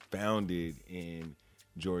 CNN was founded in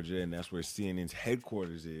Georgia, and that's where CNN's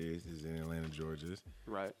headquarters is in Atlanta, Georgia.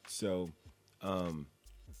 Right. So,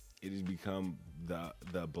 it has become the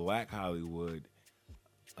Black Hollywood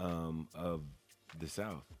of the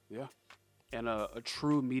South. Yeah. And a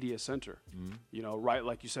true media center. You know, right,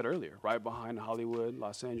 like you said earlier, right behind Hollywood,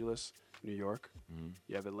 Los Angeles, New York,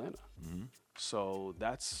 you have Atlanta. So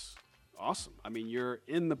that's awesome. I mean, you're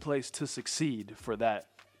in the place to succeed for that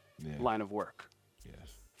line of work.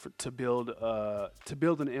 Yes. To build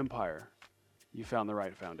an empire, you found the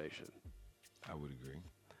right foundation. I would agree.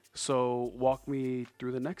 So walk me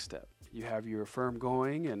through the next step. You have your firm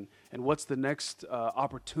going, and what's the next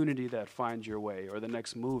opportunity that finds your way, or the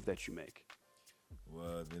next move that you make?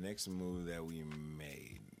 Well, the next move that we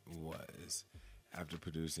made was, after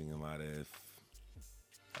producing a lot of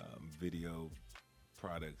video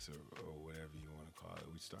products or whatever you want to call it,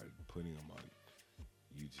 we started putting them on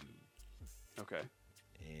YouTube. Okay.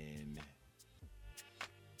 And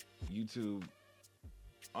YouTube,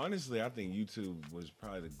 honestly, I think YouTube was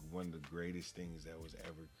probably one of the greatest things that was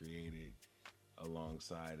ever created,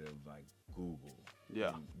 alongside of like Google.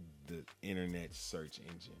 Yeah. And the internet search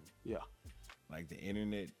engine. Yeah. Like the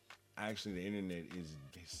internet is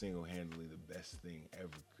single-handedly the best thing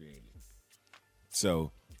ever created.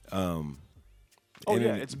 So,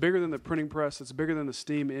 it's bigger than the printing press. It's bigger than the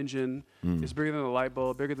steam engine. It's bigger than the light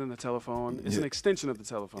bulb, bigger than the telephone. It's an extension of the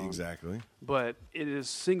telephone. Exactly. But it is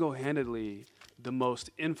single-handedly the most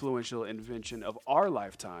influential invention of our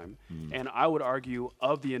lifetime, and I would argue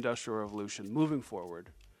of the Industrial Revolution moving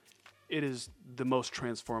forward. It is the most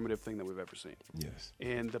transformative thing that we've ever seen. Yes.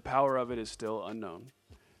 And the power of it is still unknown.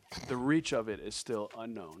 the reach of it is still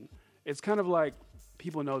unknown. It's kind of like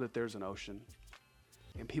people know that there's an ocean,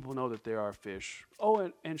 and people know that there are fish,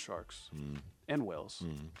 and sharks, and whales,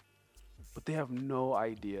 but they have no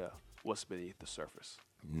idea what's beneath the surface.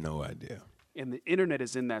 No idea. And the internet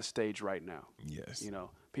is in that stage right now. Yes. You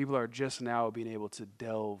know, people are just now being able to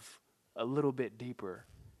delve a little bit deeper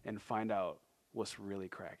and find out what's really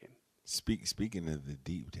cracking. Speaking of the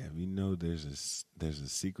deep, have you know there's a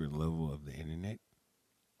secret level of the internet?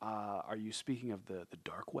 Are you speaking of the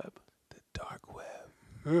dark web? The dark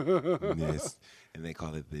web. Yes, and they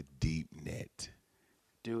call it the deep net.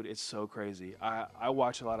 Dude, it's so crazy. I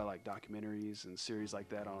watch a lot of like documentaries and series like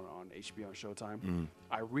that on HBO and Showtime.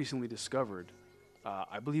 I recently discovered,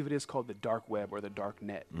 I believe it is called the dark web or the dark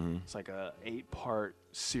net. It's like a 8-part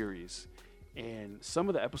series. And some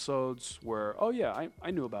of the episodes were,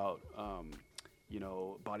 I knew about,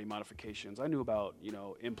 body modifications. I knew about,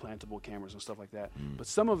 implantable cameras and stuff like that. But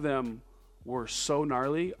some of them were so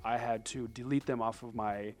gnarly, I had to delete them off of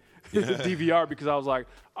my DVR because I was like,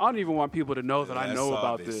 I don't even want people to know that I know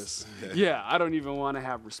about this. Yeah, I don't even want to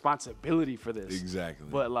have responsibility for this. Exactly.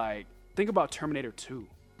 But like, think about Terminator 2.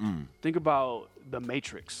 Think about The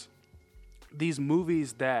Matrix. These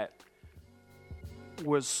movies that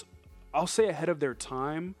was, I'll say, ahead of their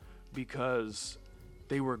time because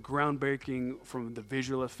they were groundbreaking from the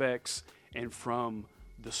visual effects and from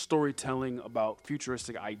the storytelling about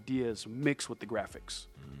futuristic ideas mixed with the graphics.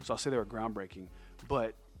 So I'll say they were groundbreaking.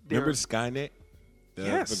 But remember Skynet?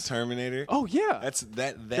 Yes. The Terminator? Oh yeah. That's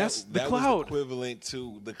the cloud. Was equivalent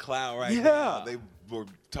to the cloud right now. They were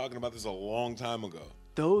talking about this a long time ago.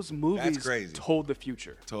 Those movies That's crazy. told the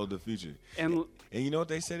future. Told the future. And you know what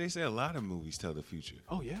they say? They say a lot of movies tell the future.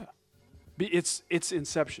 Oh yeah. It's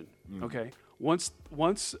Inception, okay?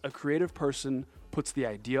 Once a creative person puts the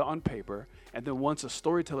idea on paper, and then once a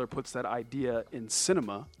storyteller puts that idea in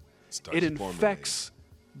cinema, it infects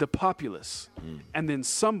the populace, and then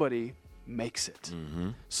somebody makes it.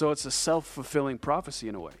 So it's a self-fulfilling prophecy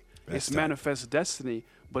in a way. It's manifest destiny,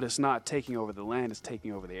 but it's not taking over the land. It's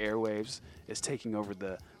taking over the airwaves. It's taking over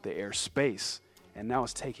the airspace, and now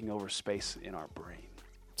it's taking over space in our brain.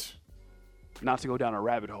 Not to go down a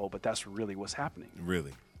rabbit hole, but that's really what's happening.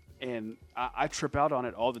 Really? And I trip out on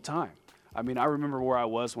it all the time. I mean, I remember where I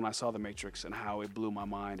was when I saw The Matrix and how it blew my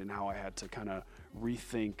mind and how I had to kind of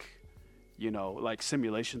rethink, like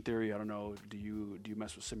simulation theory. I don't know. Do you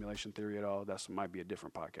mess with simulation theory at all? That might be a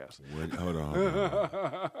different podcast. Hold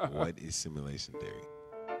on. What is simulation theory?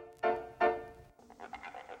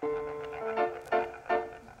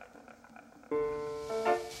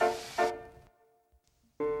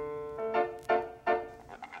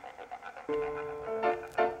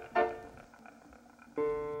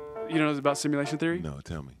 You know about simulation theory? No,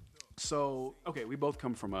 tell me. So, okay, we both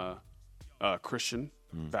come from a Christian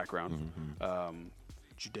background,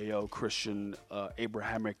 Judeo-Christian,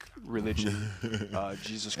 Abrahamic religion.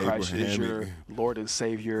 Jesus Christ is your Lord and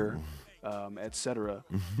Savior, etc.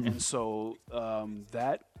 And so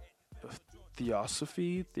that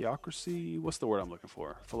theocracy, what's the word I'm looking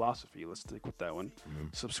for? Philosophy, let's stick with that one,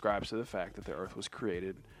 subscribes to the fact that the earth was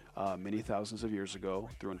created many thousands of years ago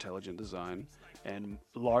through intelligent design and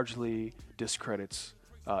largely discredits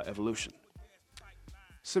evolution.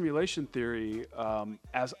 Simulation theory,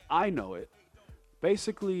 as I know it,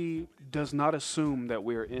 basically does not assume that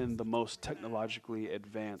we're in the most technologically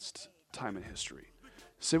advanced time in history.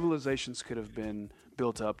 Civilizations could have been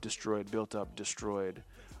built up, destroyed.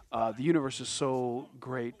 The universe is so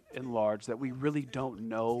great and large that we really don't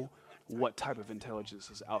know what type of intelligence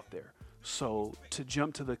is out there. So to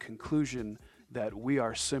jump to the conclusion that we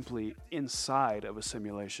are simply inside of a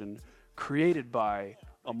simulation created by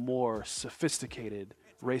a more sophisticated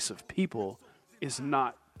race of people is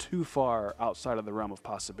not too far outside of the realm of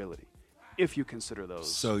possibility, if you consider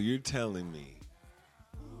those. So you're telling me,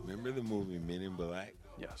 remember the movie Men in Black?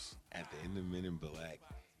 Yes. At the end of Men in Black,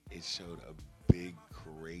 it showed a big,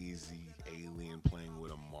 crazy alien playing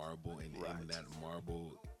with a marble, and in that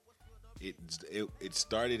marble, it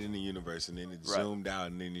started in the universe, and then it zoomed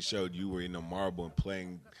out, and then it showed you were in a marble and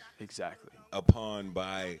playing upon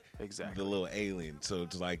by the little alien. So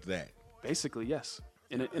it's like that. Basically, yes.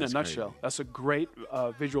 In a nutshell, crazy. That's a great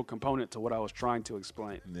visual component to what I was trying to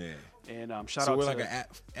explain. Yeah. And shout out to... So we're like an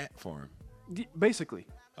at form. Basically.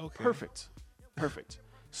 Okay. Perfect.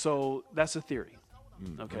 So that's a theory.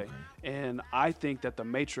 Okay. And I think that The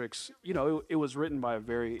Matrix, it was written by a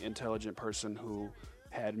very intelligent person who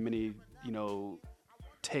had many,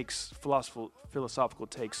 philosophical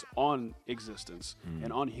takes on existence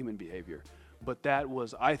and on human behavior. But that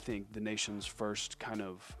was, I think, the nation's first kind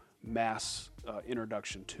of mass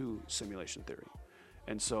introduction to simulation theory.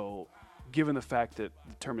 And so, given the fact that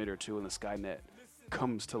the Terminator 2 and the Skynet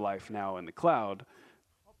comes to life now in the cloud,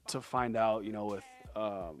 to find out, with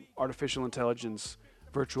artificial intelligence,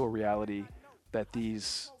 virtual reality, that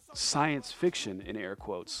these science fiction, in air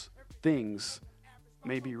quotes, things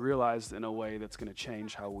may be realized in a way that's going to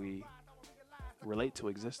change how we relate to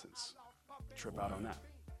existence. Trip out on that.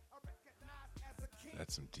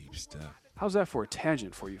 That's some deep stuff. How's that for a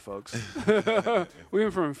tangent for you folks? We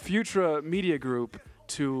went from Futura Media Group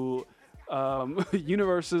to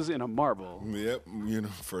universes in a marble. Yep,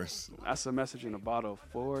 universe. That's a message in a bottle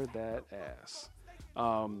for that ass.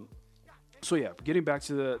 So yeah, getting back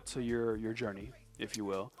to your journey, if you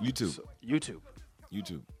will. YouTube. YouTube.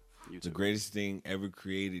 The greatest thing ever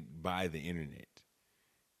created by the internet.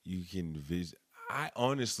 You can visit. I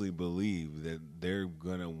honestly believe that they're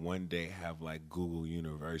gonna one day have like Google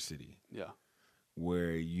University. Yeah.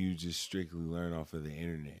 Where you just strictly learn off of the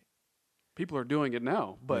internet. People are doing it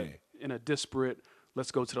now, but in a disparate,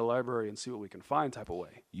 let's go to the library and see what we can find type of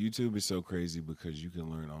way. YouTube is so crazy because you can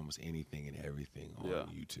learn almost anything and everything on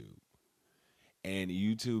YouTube. And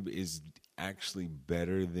YouTube is actually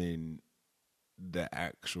better than the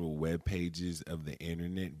actual web pages of the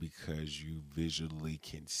internet because you visually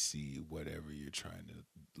can see whatever you're trying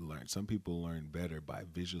to learn. Some people learn better by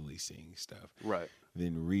visually seeing stuff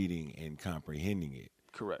than reading and comprehending it.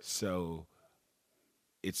 Correct. So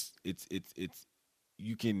it's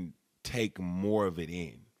you can take more of it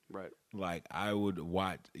in. Right. Like I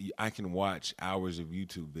can watch hours of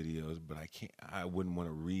YouTube videos, but I wouldn't want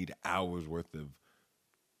to read hours worth of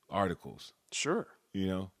articles. Sure.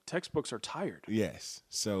 Textbooks are tired. Yes.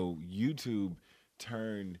 So YouTube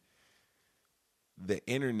turned the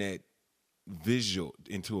internet visual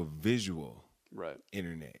into a visual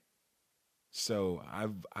internet. So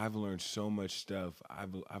I've learned so much stuff.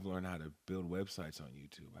 I've learned how to build websites on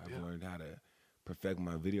YouTube. I've learned how to perfect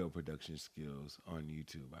my video production skills on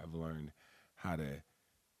YouTube. I've learned how to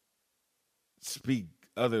speak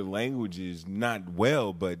other languages, not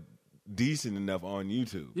well, but decent enough on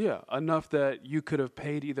YouTube. Yeah, enough that you could have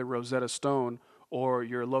paid either Rosetta Stone or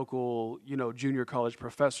your local, junior college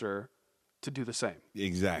professor to do the same.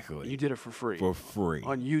 Exactly. You did it for free. For free.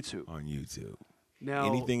 On YouTube. On YouTube. Now,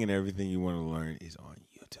 anything and everything you want to learn is on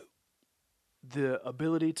YouTube. The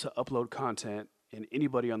ability to upload content and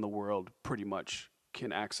anybody on the world pretty much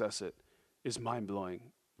can access it is mind-blowing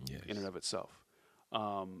in and of itself.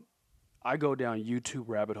 I go down YouTube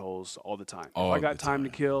rabbit holes all the time. If I got time to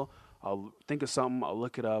kill, I'll think of something, I'll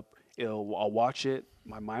look it up, I'll watch it,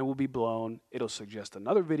 my mind will be blown, it'll suggest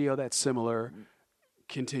another video that's similar,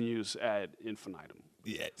 continues ad infinitum.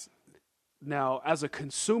 Yes. Now, as a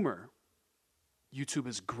consumer, YouTube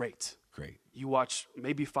is great. Great. You watch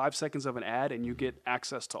maybe 5 seconds of an ad and you get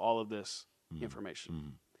access to all of this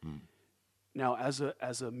information. Now, as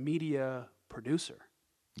a media producer,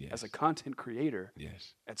 as a content creator,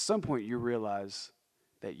 at some point you realize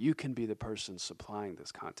that you can be the person supplying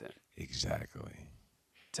this content. Exactly.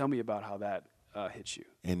 Tell me about how that hits you.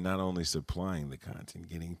 And not only supplying the content,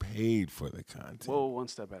 getting paid for the content. Whoa, one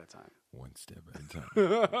step at a time. One step at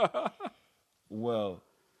a time. Well,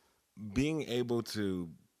 being able to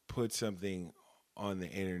put something on the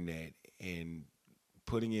internet and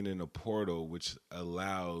putting it in a portal which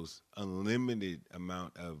allows unlimited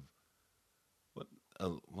amount of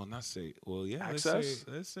access?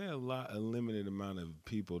 Let's say a limited amount of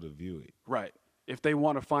people to view it. Right. If they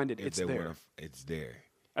want to find it, it's there. It's there.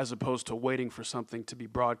 As opposed to waiting for something to be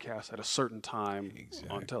broadcast at a certain time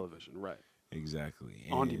on television. Right. Exactly.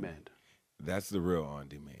 On demand. That's the real on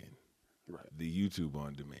demand. Right. The YouTube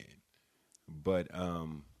on demand. But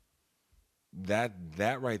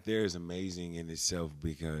that right there is amazing in itself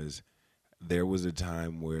because there was a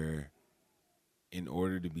time where in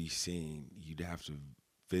order to be seen, you'd have to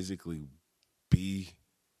physically be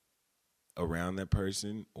around that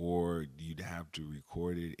person or you'd have to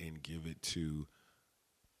record it and give it to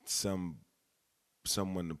someone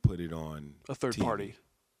to put it on a third TV, party.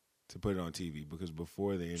 To put it on TV because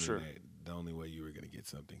before the internet, the only way you were going to get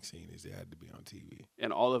something seen is it had to be on TV.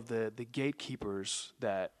 And all of the gatekeepers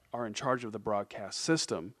that are in charge of the broadcast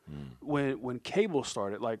system, when cable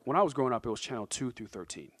started, like when I was growing up, it was channel 2 through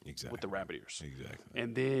 13 with the rabbit ears. Exactly.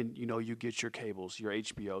 And then, you get your cables, your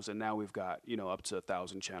HBOs, and now we've got, up to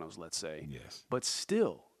 1,000 channels, let's say. Yes. But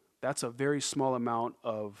still, that's a very small amount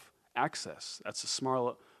of access. That's a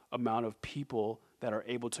small amount of people that are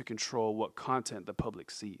able to control what content the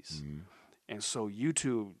public sees. And so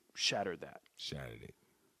YouTube shattered that. Shattered it.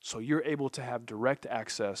 So you're able to have direct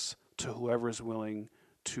access to whoever is willing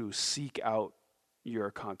to seek out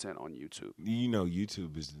your content on YouTube.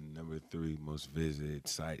 YouTube is the number 3 most visited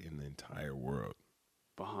site in the entire world.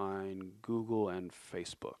 behind Google and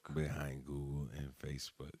Facebook. Behind Google and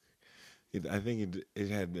Facebook. I think it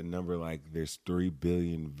had the number like there's 3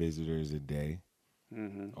 billion visitors a day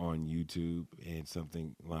on YouTube and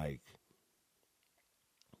something like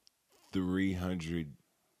 300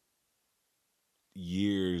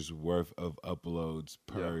 years worth of uploads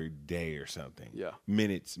per day or something. Yeah.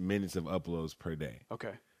 Minutes of uploads per day.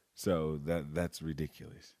 Okay. So that's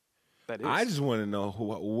ridiculous. That is. I just want to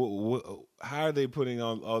know how are they putting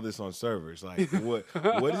all this on servers? Like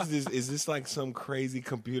what is this? Is this like some crazy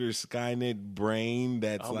computer Skynet brain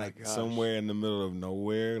that's like somewhere in the middle of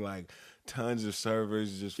nowhere? Like tons of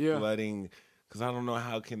servers just flooding? Because I don't know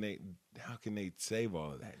how can they save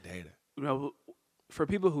all of that data? You know, for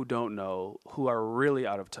people who don't know, who are really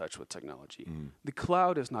out of touch with technology, the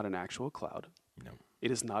cloud is not an actual cloud. No.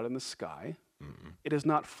 It is not in the sky. It is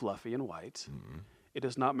not fluffy and white. It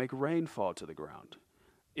does not make rain fall to the ground.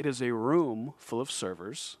 It is a room full of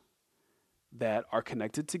servers that are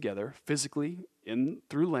connected together physically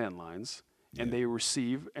through landlines, and they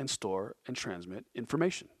receive and store and transmit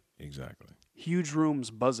information. Exactly. Huge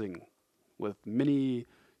rooms buzzing with many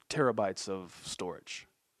terabytes of storage.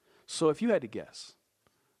 So if you had to guess,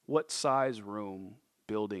 what size room,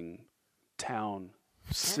 building, town,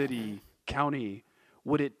 city, county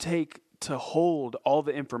would it take to hold all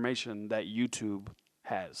the information that YouTube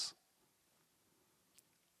has?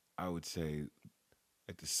 I would say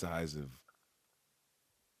at the size of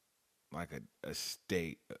like a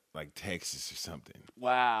state like Texas or something.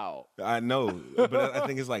 Wow. I know, but I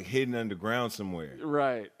think it's like hidden underground somewhere.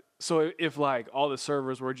 Right. So if like all the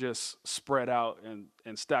servers were just spread out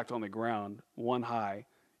and stacked on the ground, one high,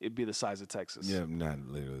 it'd be the size of Texas. Yeah, not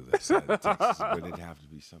literally the size of Texas, but it'd have to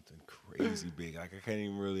be something crazy big. Like I can't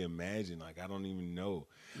even really imagine. Like I don't even know.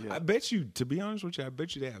 Yeah. I bet you, to be honest with you, I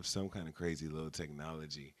bet you they have some kind of crazy little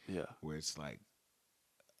technology. Yeah. Where it's like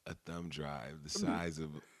a thumb drive the size of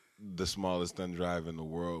the smallest thumb drive in the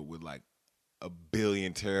world with like 1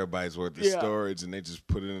 billion terabytes worth of storage, and they just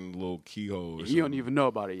put it in a little keyhole. You don't even know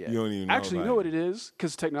about it yet. You don't even know Actually, you know what it is?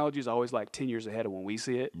 Because technology is always like 10 years ahead of when we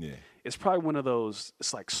see it. Yeah. It's probably one of those,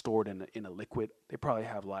 it's like stored in a liquid. They probably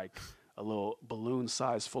have like a little balloon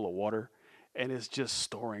size full of water, and it's just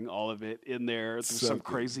storing all of it in there through some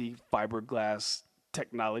crazy fiberglass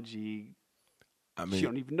technology you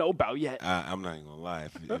don't even know about yet. I'm not even going to lie.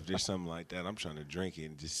 If there's something like that, I'm trying to drink it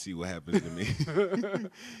and just see what happens to me.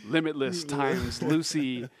 Limitless times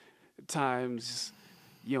Lucy times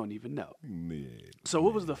you don't even know. So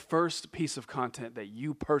what was the first piece of content that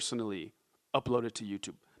you personally uploaded to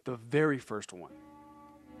YouTube? The very first one.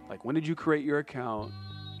 Like, when did you create your account,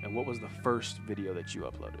 and what was the first video that you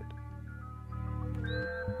uploaded?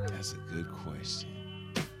 That's a good question.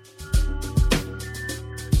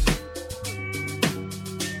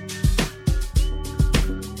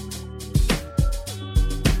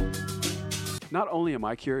 Not only am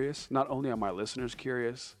I curious, not only are my listeners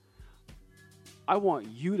curious, I want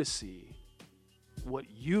you to see what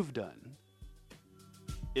you've done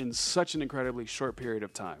in such an incredibly short period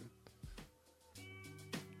of time.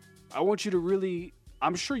 I want you to really,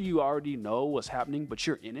 I'm sure you already know what's happening, but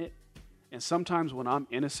you're in it. And sometimes when I'm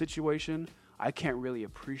in a situation, I can't really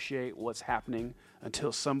appreciate what's happening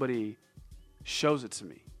until somebody shows it to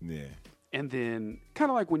me. Yeah. And then kind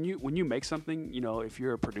of like when you make something, you know, if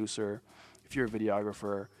you're a producer, if you're a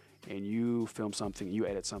videographer and you film something, you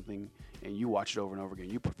edit something, and you watch it over and over again,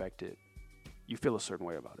 you perfect it, you feel a certain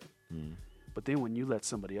way about it. Mm. But then when you let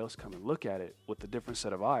somebody else come and look at it with a different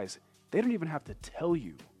set of eyes, they don't even have to tell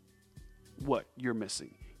you what you're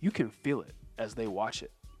missing. You can feel it as they watch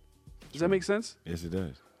it. Does that make sense? Yes, it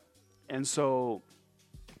does. And so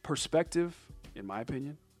perspective, in my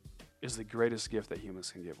opinion, is the greatest gift that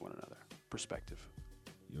humans can give one another. Perspective.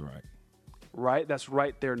 You're right. Right? That's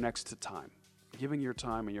right there next to time. Giving your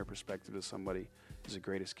time and your perspective to somebody is the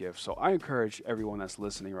greatest gift. So I encourage everyone that's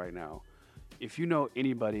listening right now, if you know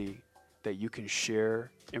anybody that you can share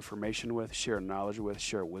information with, share knowledge with,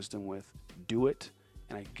 share wisdom with, do it,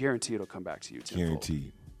 and I guarantee it'll come back to you tenfold.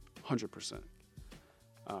 Guaranteed. 100%.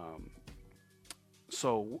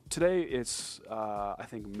 So today it's, I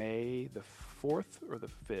think, May the 4th or the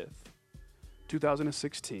 5th,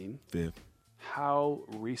 2016. 5th. How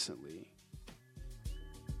recently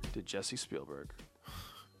did Jesse Spielberg?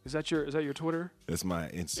 Is that your Twitter? That's my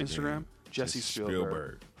Instagram. Jesse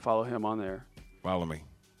Spielberg. Follow him on there. Follow me.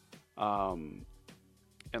 And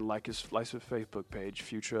like his Facebook page,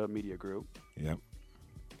 Future Media Group. Yep.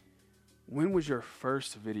 When was your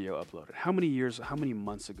first video uploaded? How many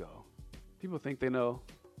months ago? People think they know.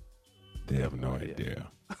 They have no idea.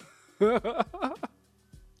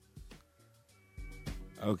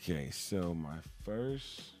 Okay, so my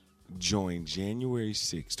first joined January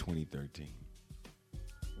 6, 2013.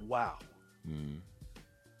 Wow.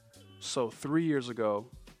 So 3 years ago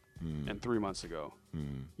and 3 months ago,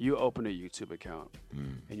 you opened a YouTube account,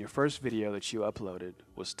 and your first video that you uploaded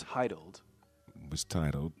was titled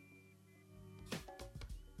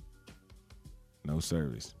No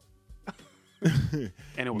Service. and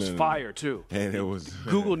it was fire too. And it was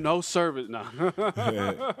Google no service. No.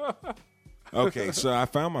 Okay, so I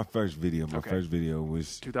found my first video. My Okay. first video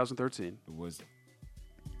was 2013.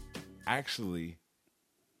 actually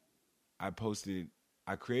I created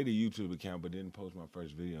a YouTube account but didn't post my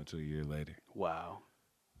first video until a year later. Wow.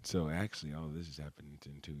 So actually all of this has happened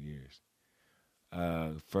in 2 years.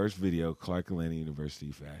 First video, Clark Atlanta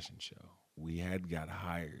University fashion show. We had got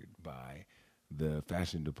hired by the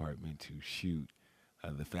fashion department to shoot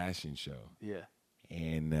the fashion show. Yeah.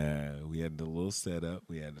 And we had the little setup.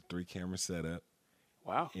 We had a 3-camera setup.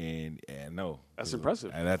 Wow. And no, That's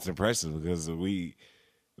impressive. And that's impressive because we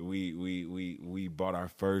bought our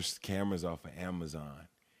first cameras off of Amazon,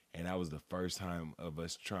 and that was the first time of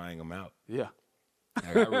us trying them out. Yeah.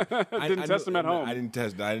 Like, Didn't test them at home. I didn't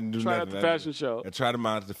test. I didn't do Try nothing. at the fashion show. I tried them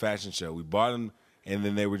out at the fashion show. We bought them, and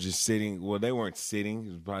then they were just sitting. Well, they weren't sitting.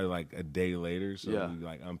 It was probably like a day later. So Yeah. we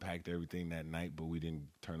like unpacked everything that night, but we didn't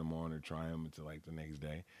turn them on or try them until like the next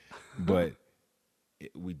day. But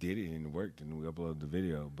we did it and it worked, and we uploaded the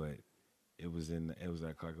video. But it was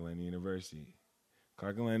at Clark Atlanta University.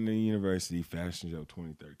 Clark Atlanta University Fashion Show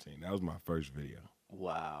 2013. That was my first video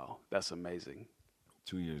Wow. That's amazing.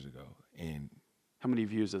 2 years ago, and How many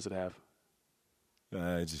views does it have?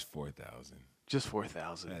 just 4,000. Just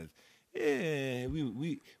 4,000. Yeah,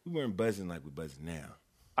 we weren't buzzing like we're buzzing now.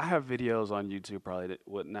 I have videos on YouTube probably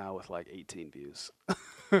now with like 18 views.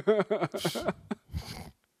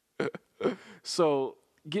 So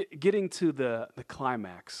getting to the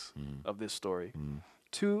climax of this story,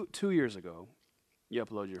 2 years ago, you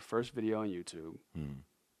uploaded your first video on YouTube,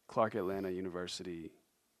 Clark Atlanta University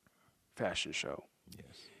fashion show.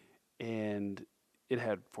 Yes. And it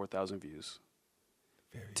had 4,000 views.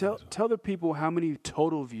 Very Tell the people how many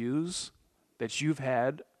total views that you've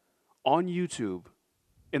had on YouTube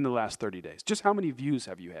in the last 30 days. Just how many views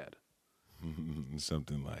have you had?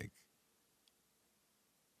 Something like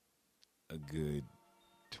a good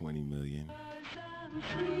 20 million.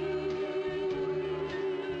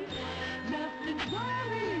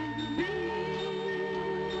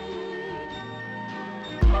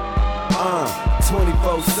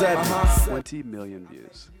 24/7. 20 million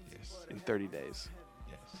views Yes. in 30 days.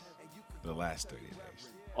 Yes. The last 30 days.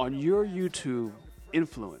 On your YouTube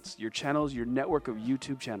influence, your channels, your network of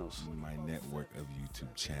YouTube channels, My network of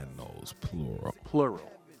YouTube channels, plural.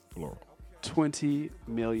 plural, 20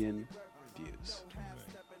 million views.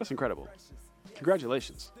 That's incredible.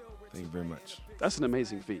 Congratulations. Thank you very much. That's an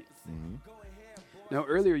amazing feat. Now,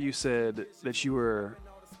 earlier you said that you were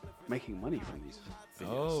making money from these videos.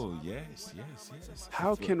 Oh, yes.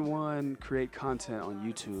 How can one create content on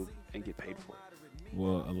YouTube and get paid for it?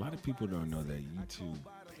 Well, a lot of people don't know that YouTube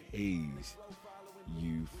pays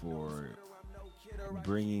you for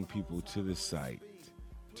bringing people to the site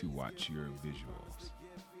to watch your visuals.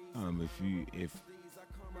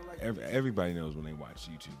 Everybody knows when they watch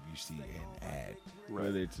YouTube, you see an ad. Right.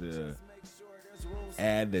 Whether it's a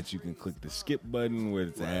ad that you can click the skip button, whether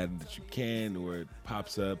it's an ad that you can, or it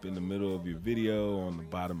pops up in the middle of your video on the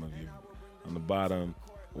bottom,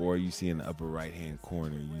 or you see in the upper right hand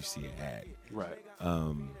corner, you see an ad. Right.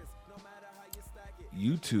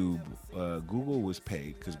 YouTube, Google was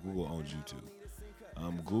paid because Google owns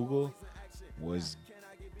YouTube. Google was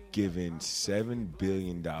given $7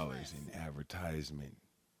 billion in advertisement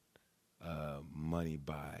money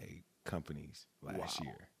by companies last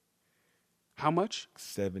year. How much?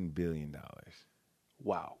 $7 billion.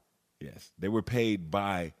 Wow. Yes, they were paid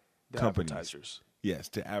by The companies. advertisers. Yes,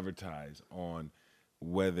 to advertise on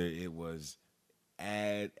whether it was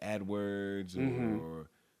AdWords or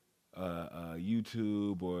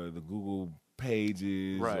YouTube or the Google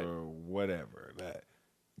pages Right. or whatever. That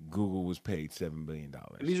Google was paid $7 billion.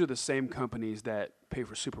 And these are the same companies that pay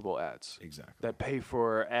for Super Bowl ads. Exactly. That pay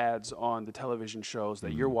for ads on the television shows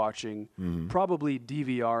that you're watching, probably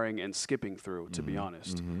DVRing and skipping through, to be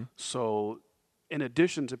honest. So in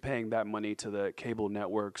addition to paying that money to the cable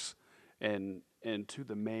networks and to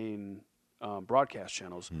the main broadcast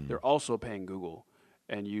channels, they're also paying Google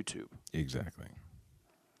and YouTube. Exactly.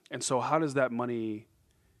 And so how does that money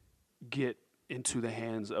get into the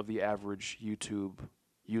hands of the average YouTube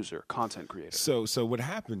user, content creator? So what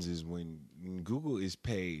happens is when Google is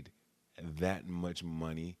paid that much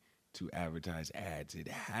money to advertise ads, it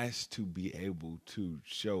has to be able to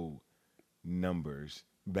show numbers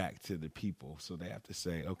back to the people. So they have to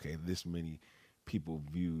say, okay, this many people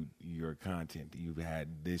viewed your content. You've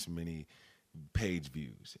had this many page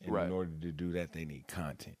views. And Right. in order to do that, they need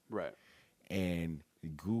content. Right. And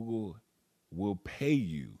Google will pay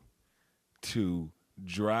you to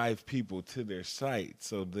drive people to their site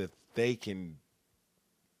so that they can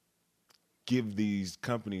give these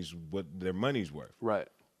companies what their money's worth. Right.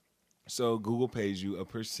 So Google pays you a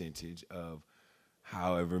percentage of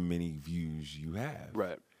however many views you have.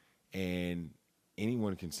 Right. And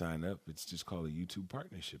anyone can sign up. It's just called a YouTube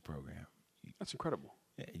partnership program. That's incredible.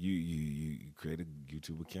 Yeah, you create a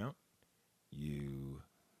YouTube account. You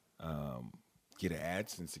get an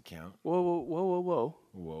AdSense account. Whoa.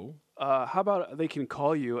 Whoa. How about they can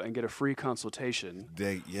call you and get a free consultation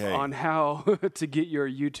Yeah. on how to get your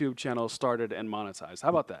YouTube channel started and monetized? How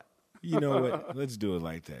about that? You know what? Let's do it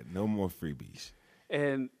like that. No more freebies.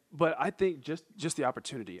 But I think just the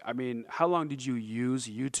opportunity. I mean, how long did you use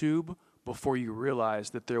YouTube before you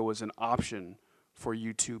realized that there was an option for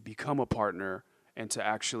you to become a partner and to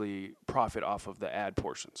actually profit off of the ad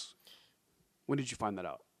portions? When did you find that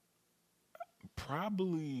out?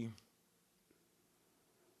 Probably,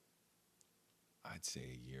 I'd say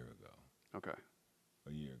a year ago. Okay.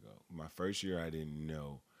 A year ago. My first year, I didn't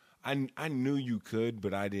know. I knew you could,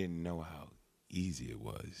 but I didn't know how easy it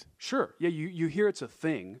was. Sure. Yeah, you hear it's a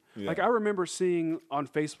thing. Yeah. Like I remember seeing on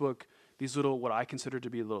Facebook these little, what I consider to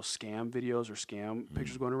be little scam videos or scam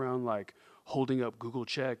pictures going around, like holding up Google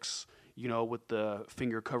checks, with the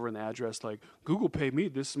finger covering the address, like Google paid me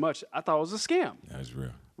this much. I thought it was a scam. That's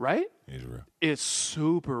real. Right? It's real. It's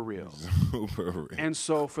super real. Super real. And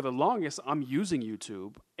so for the longest, I'm using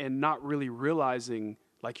YouTube and not really realizing,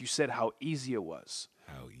 like you said, how easy it was.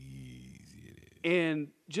 How easy it is. And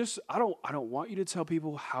just I don't want you to tell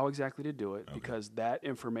people how exactly to do it because that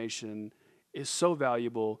information is so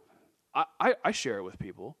valuable. I share it with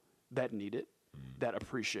people that need it, that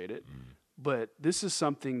appreciate it. But this is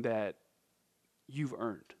something that you've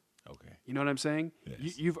earned. Okay. You know what I'm saying?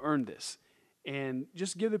 Yes. You've earned this. And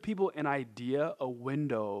just give the people an idea, a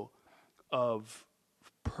window of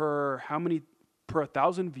per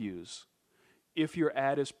 1,000 views, if your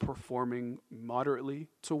ad is performing moderately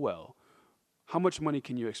to well, how much money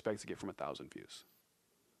can you expect to get from 1,000 views?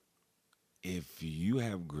 If you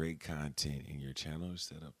have great content and your channel is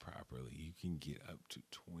set up properly, you can get up to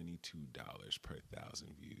 $22 per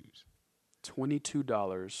 1,000 views.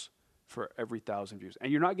 $22 for every 1,000 views.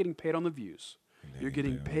 And you're not getting paid on the views. You're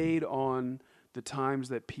getting paid on paid on the times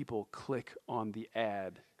that people click on the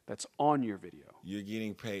ad that's on your video. You're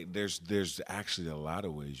getting paid. There's actually a lot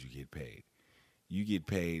of ways you get paid. You get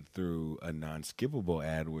paid through a non-skippable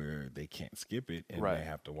ad where they can't skip it and Right. they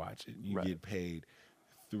have to watch it. You Right. get paid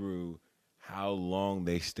through how long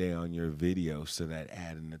they stay on your video so that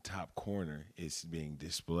ad in the top corner is being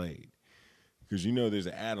displayed. Because there's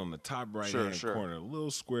an ad on the top right-hand Sure. corner, a little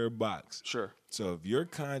square box. Sure. So if your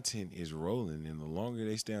content is rolling and the longer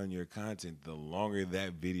they stay on your content, the longer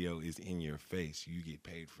that video is in your face, you get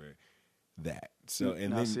paid for that. So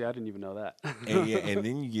and Now, then see, I didn't even know that. and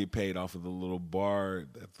then you get paid off of the little bar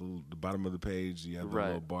at the bottom of the page. You have the Right.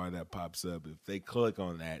 little bar that pops up. If they click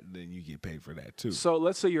on that, then you get paid for that too. So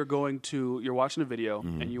let's say you're watching a video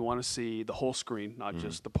and you want to see the whole screen, not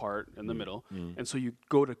just the part in the middle. And so you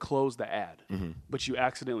go to close the ad, but you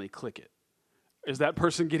accidentally click it. Is that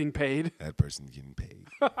person getting paid? That person's getting paid.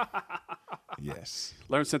 Yes.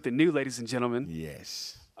 Learn something new, ladies and gentlemen.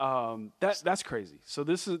 Yes. That's crazy. So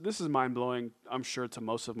this is mind blowing. I'm sure to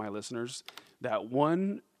most of my listeners that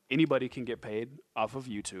one, anybody can get paid off of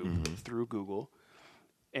YouTube through Google,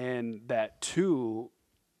 and that two,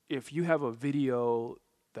 if you have a video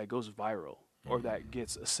that goes viral or that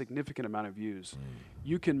gets a significant amount of views,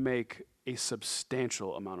 you can make a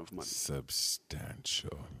substantial amount of money.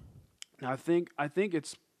 Substantial. Now I think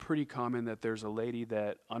it's pretty common that there's a lady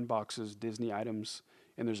that unboxes Disney items,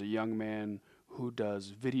 and there's a young man who does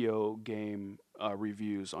video game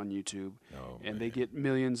reviews on YouTube, and they get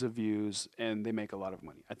millions of views, and they make a lot of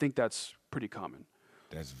money. I think that's pretty common.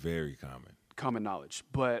 That's very common. Common knowledge.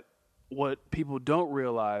 But what people don't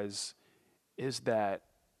realize is that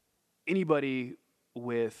anybody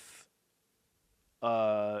with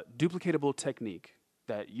a duplicatable technique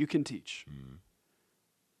that you can teach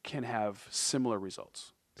can have similar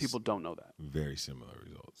results. People don't know that. Very similar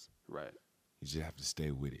results. Right. You just have to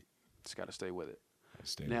stay with it. Just got to stay with it.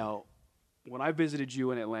 Stay Now, when I visited you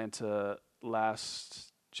in Atlanta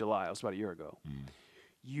last July, it was about a year ago,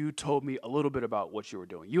 you told me a little bit about what you were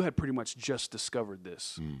doing. You had pretty much just discovered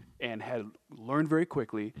this and had learned very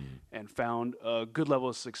quickly and found a good level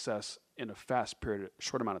of success in a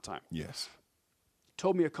short amount of time. Yes.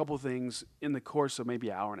 Told me a couple things in the course of maybe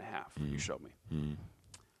an hour and a half. You showed me.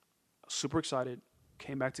 Super excited.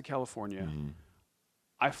 Came back to California.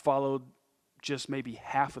 I followed just maybe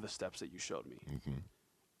half of the steps that you showed me.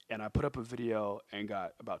 And I put up a video and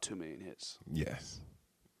got about 2 million hits. Yes.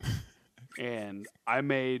 And I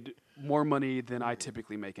made more money than I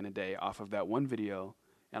typically make in a day off of that one video.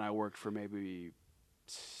 And I worked for maybe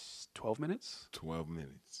 12 minutes. 12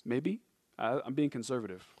 minutes. Maybe. I'm being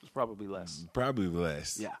conservative. It's probably less. Probably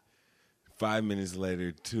less. Yeah. 5 minutes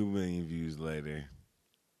later, 2 million views later.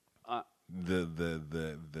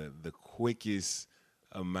 The quickest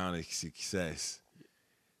amount of success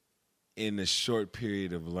in a short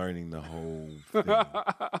period of learning the whole thing.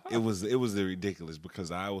 It was ridiculous,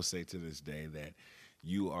 because I will say to this day that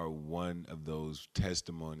you are one of those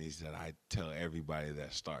testimonies that I tell everybody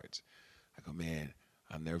that starts. I go, man,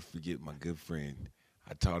 I'll never forget my good friend.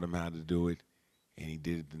 I taught him how to do it, and he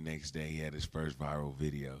did it the next day. He had his first viral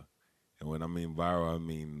video. And when I mean viral, I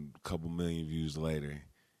mean a couple million views later,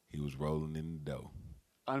 he was rolling in the dough.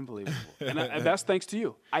 Unbelievable. And that's thanks to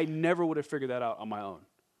you. I never would have figured that out on my own.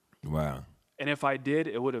 Wow. And if I did,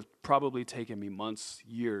 it would have probably taken me months,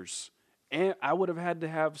 years. And I would have had to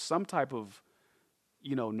have some type of,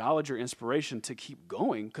 knowledge or inspiration to keep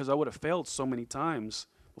going, because I would have failed so many times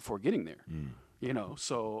before getting there.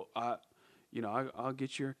 So I'll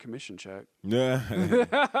get your commission check. Nah,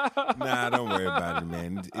 don't worry about it,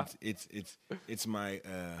 man. It's my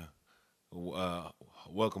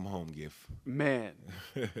welcome home gift. Man,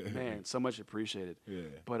 so much appreciated. Yeah.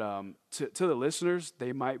 But to the listeners,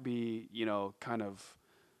 they might be, kind of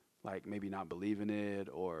like maybe not believing it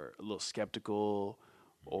or a little skeptical,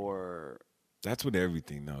 or that's with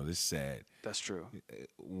everything, though. It's sad. That's true.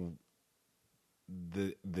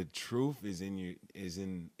 The truth is in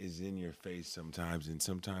your face sometimes, and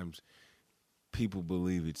sometimes people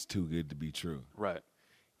believe it's too good to be true. Right.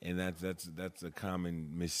 And that's a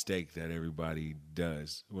common mistake that everybody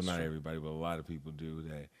does. Well, not everybody, but a lot of people do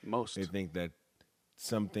that. Most. They think that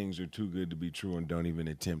some things are too good to be true and don't even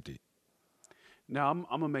attempt it. Now, I'm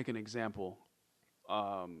going to make an example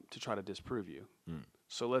to try to disprove you.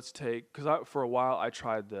 So let's take, because for a while I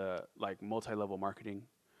tried the multi-level marketing.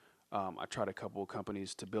 I tried a couple of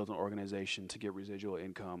companies to build an organization to get residual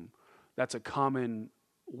income. That's a common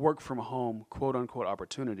work from home, quote unquote,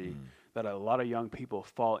 opportunity that a lot of young people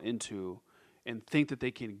fall into and think that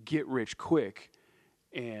they can get rich quick.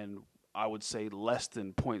 And I would say less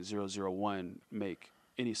than 0.001 make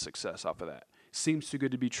any success off of that. Seems too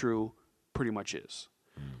good to be true, pretty much is.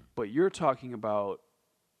 But you're talking about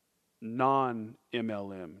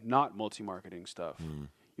non-MLM, not multi-marketing stuff.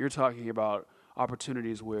 You're talking about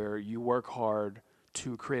opportunities where you work hard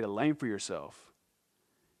to create a lane for yourself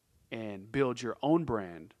and build your own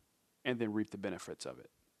brand and then reap the benefits of it.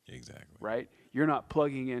 Exactly. Right? You're not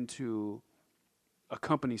plugging into a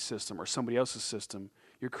company system or somebody else's system.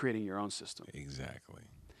 You're creating your own system. Exactly.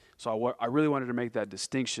 So I really wanted to make that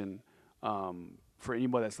distinction for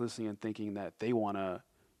anybody that's listening and thinking that they want to,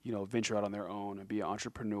 venture out on their own and be an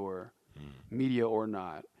entrepreneur, media or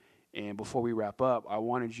not. And before we wrap up, I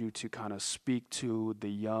wanted you to kind of speak to the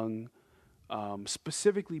young,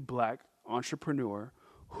 specifically black entrepreneur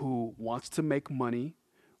who wants to make money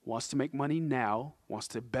now, wants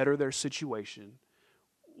to better their situation.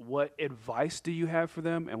 What advice do you have for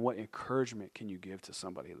them, and what encouragement can you give to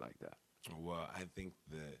somebody like that? Well, I think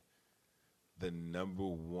the number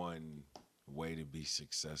one way to be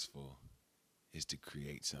successful is to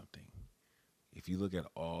create something. If you look at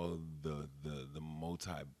all the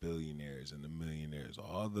multi-billionaires and the millionaires,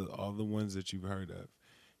 all the ones that you've heard of,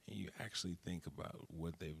 and you actually think about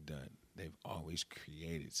what they've done, they've always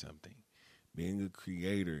created something. Being a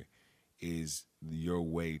creator is your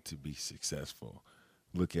way to be successful.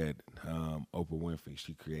 Look at Oprah Winfrey.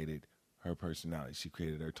 She created her personality. She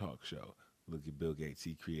created her talk show. Look at Bill Gates.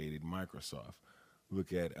 He created Microsoft.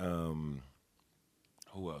 Look at who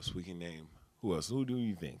else we can name? Who else? Who do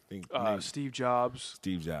you think? Steve Jobs.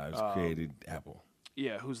 Steve Jobs created Apple.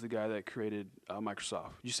 Yeah, who's the guy that created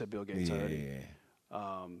Microsoft? You said Bill Gates already.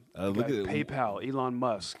 Look at PayPal, Elon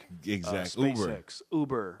Musk. Exactly. SpaceX,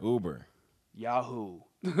 Uber. Yahoo.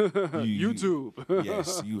 YouTube.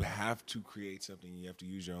 Yes, you have to create something. You have to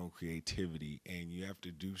use your own creativity, and you have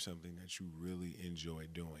to do something that you really enjoy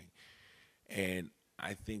doing. And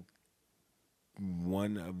I think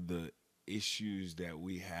one of the issues that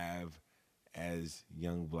we have as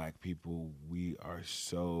young black people, we are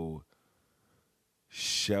so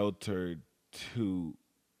sheltered to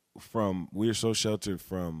we're so sheltered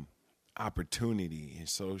from opportunity and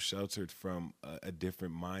so sheltered from a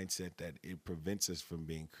different mindset that it prevents us from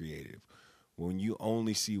being creative. When you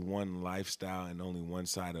only see one lifestyle and only one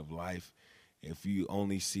side of life, if you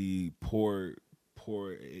only see poor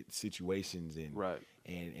situations and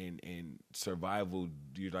and survival,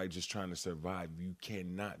 you're like just trying to survive. You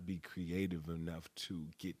cannot be creative enough to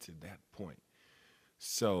get to that point.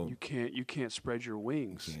 So you can't spread your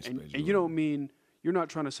wings. And you don't mean, you're not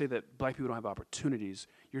trying to say that black people don't have opportunities.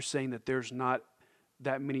 You're saying that there's not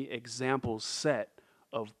that many examples set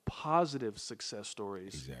of positive success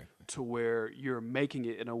stories to where you're making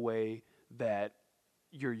it in a way that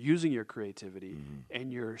you're using your creativity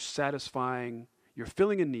and you're satisfying, you're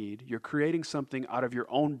filling a need, you're creating something out of your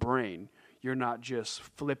own brain. You're not just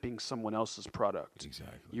flipping someone else's product.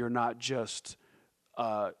 You're not just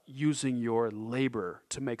using your labor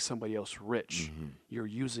to make somebody else rich. You're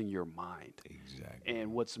using your mind.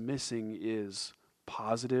 And what's missing is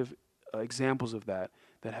positive examples of that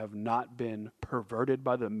have not been perverted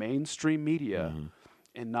by the mainstream media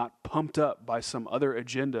and not pumped up by some other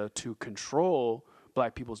agenda to control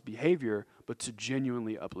black people's behavior, but to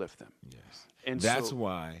genuinely uplift them. Yes. And that's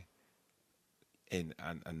why, and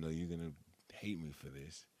I know you're going to hate me for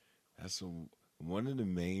this, that's one of the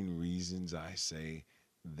main reasons I say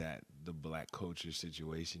that the black culture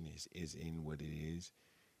situation is in what it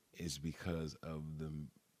is because of the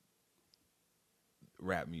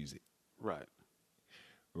rap music. Right.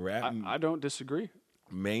 I don't disagree.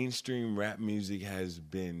 Mainstream rap music has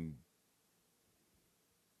been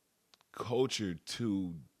cultured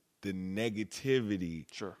to the negativity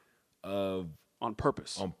of on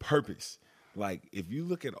purpose. Like if you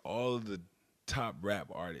look at all of the top rap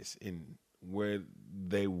artists and where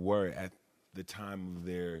they were at the time of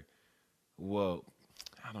their, well,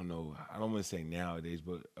 I don't know, I don't want to say nowadays,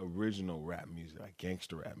 but original rap music, like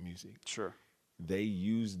gangster rap music. Sure. They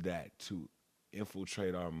used that to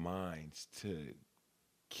infiltrate our minds, to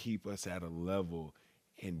keep us at a level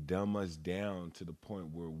and dumb us down to the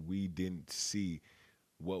point where we didn't see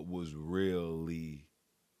what was really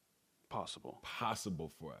possible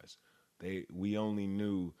for us. We only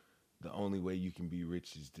knew the only way you can be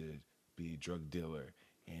rich is to be a drug dealer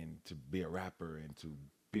and to be a rapper and to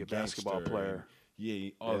be a basketball player.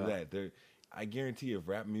 All that. I guarantee if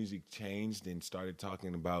rap music changed and started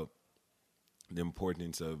talking about the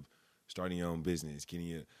importance of starting your own business,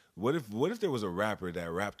 what if there was a rapper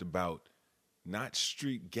that rapped about not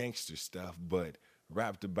street gangster stuff, but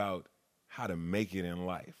rapped about how to make it in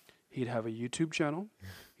life? He'd have a YouTube channel.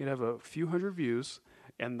 He'd have a few hundred views,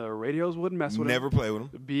 and the radios wouldn't mess with him. Never play with him.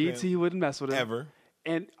 BET wouldn't mess with him. Ever.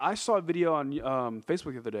 And I saw a video on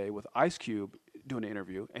Facebook the other day with Ice Cube doing an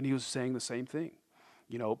interview, and he was saying the same thing.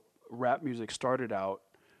 You know, rap music started out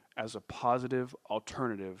as a positive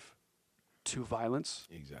alternative to violence,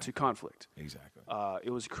 to conflict. Exactly. It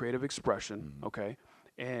was creative expression, okay?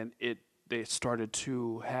 And they started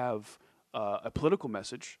to have a political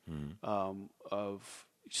message of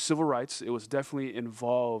civil rights. It was definitely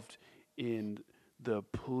involved in the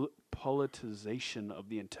politicization of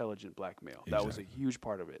the intelligent black male. That was a huge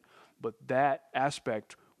part of it. But that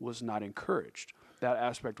aspect was not encouraged. That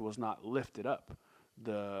aspect was not lifted up.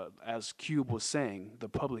 As Cube was saying, the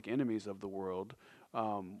public enemies of the world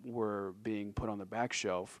were being put on the back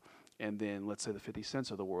shelf, and then let's say the 50 Cents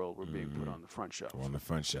of the world were being put on the front shelf. On the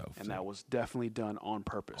front shelf. And that was definitely done on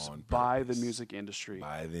purpose. By the music industry.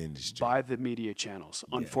 By the industry. By the media channels,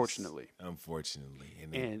 unfortunately. Unfortunately.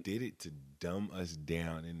 And they did it to dumb us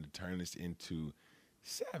down and to turn us into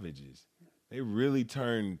savages. They really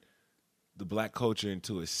turned the black culture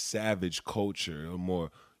into a savage culture, or more,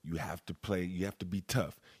 you have to be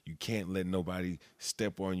tough. You can't let nobody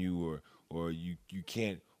step on you, or you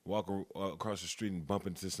can't walk across the street and bump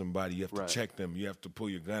into somebody. You have to check them. You have to pull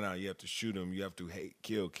your gun out. You have to shoot them. You have to hate,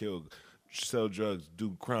 kill, sell drugs,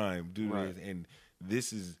 do crime, do this. And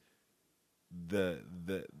this is the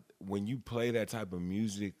when you play that type of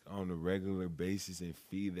music on a regular basis and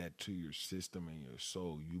feed that to your system and your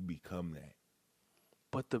soul, you become that.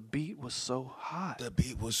 But the beat was so hot. The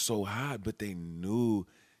beat was so hot, but they knew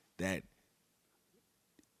that.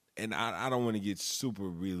 And I don't want to get super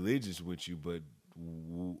religious with you, but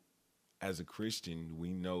as a Christian,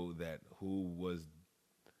 we know that who was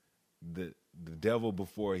the devil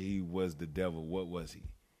before he was the devil. What was he?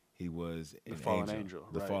 He was the fallen angel.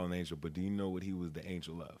 The fallen angel. But do you know what he was the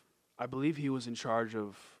angel of? I believe he was in charge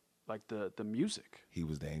of like the music. He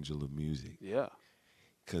was the angel of music. Yeah.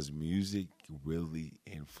 Because music really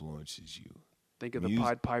influences you. Think of the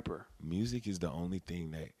Pied Piper. Music is the only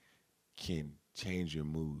thing that can change your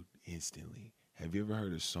mood instantly. Have you ever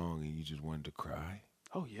heard a song and you just wanted to cry?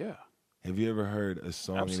 Oh, yeah. Have you ever heard a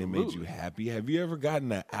song and it made you Absolutely. happy? Have you ever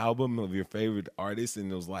gotten an album of your favorite artist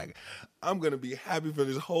and it was like, I'm going to be happy for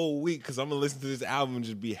this whole week because I'm going to listen to this album and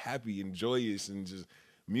just be happy and joyous, and just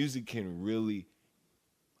music can really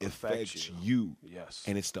affect you. Yes.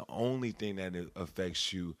 And it's the only thing that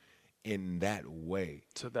affects you in that way.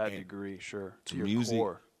 To that degree, sure. To your music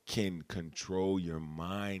core. can control your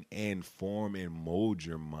mind and form and mold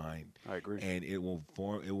your mind. I agree. And it will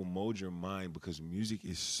mold your mind because music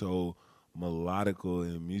is so melodical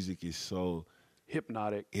and music is so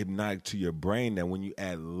hypnotic to your brain that when you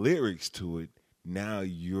add lyrics to it, now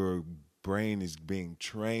your brain is being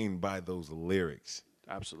trained by those lyrics.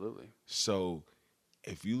 Absolutely. So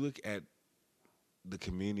if you look at the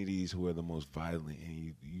communities who are the most violent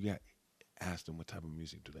and you got ask them what type of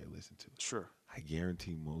music do they listen to. Sure. I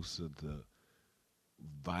guarantee most of the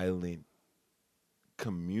violent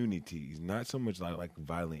communities, not so much like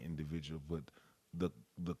violent individuals, but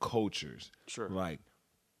the cultures. Sure. Like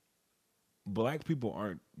black people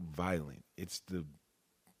aren't violent. It's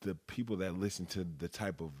the people that listen to the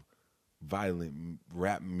type of violent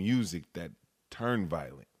rap music that turn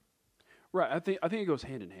violent. Right. I think it goes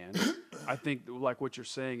hand in hand. I think like what you're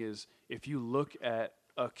saying is if you look at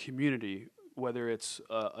a community, whether it's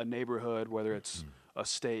a neighborhood, whether it's a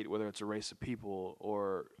state, whether it's a race of people,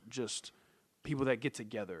 or just people that get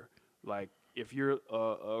together, like if you're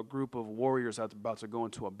a group of warriors that's about to go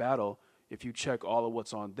into a battle, if you check all of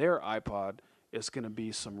what's on their iPod, it's going to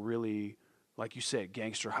be some really, like you said,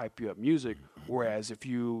 gangster hype you up music. Whereas if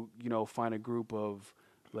you find a group of,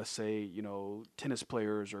 let's say, tennis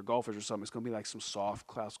players or golfers or something, it's going to be like some soft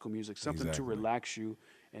classical music, something to relax you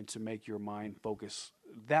and to make your mind focus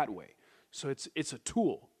that way. So it's a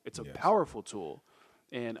tool. It's a powerful tool.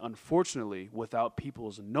 And unfortunately, without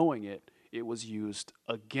people's knowing it, it was used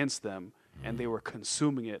against them, and they were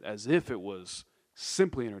consuming it as if it was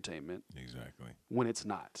simply entertainment. Exactly. When it's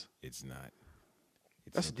not. It's not.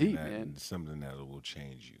 It's That's something deep, that, man. Something that will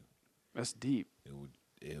change you. That's deep.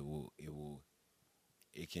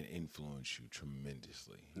 It can influence you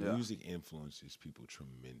tremendously. Yeah. Music influences people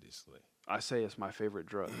tremendously. I say it's my favorite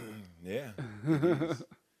drug. Yeah, it is.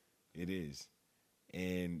 It is,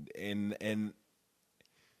 and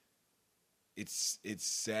it's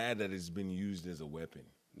sad that it's been used as a weapon.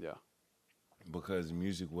 Yeah, because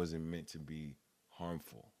music wasn't meant to be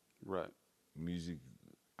harmful. Right. Music,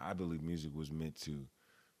 I believe, music was meant to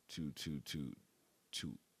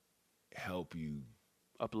help you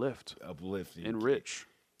uplift, and enrich,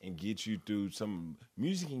 and get you through some.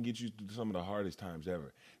 Music can get you through some of the hardest times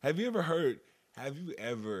ever. Have you ever heard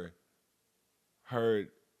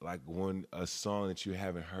like a song that you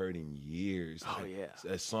haven't heard in years? Oh, like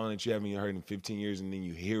yeah. A song that you haven't heard in 15 years, and then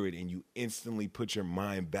you hear it and you instantly put your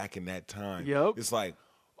mind back in that time. Yep. It's like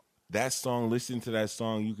that song, listening to that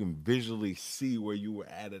song, you can visually see where you were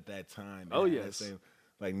at that time. Oh, yes.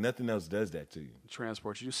 Like nothing else does that to you.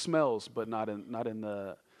 Transports you. Smells, but not in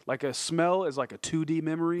the. Like a smell is like a 2D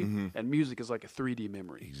memory, and music is like a 3D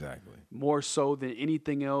memory. Exactly. More so than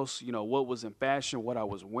anything else, what was in fashion, what I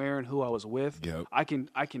was wearing, who I was with. Yep. I can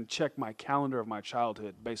check my calendar of my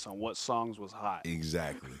childhood based on what songs was hot.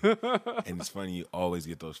 Exactly. And it's funny, you always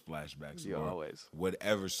get those flashbacks. You or always.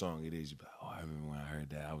 Whatever song it is, you're like, oh, I remember when I heard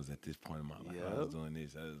that. I was at this point in my life. I was doing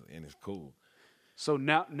this, and it's cool. So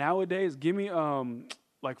nowadays, give me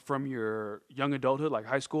like from your young adulthood, like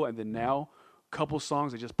high school, and then now, couple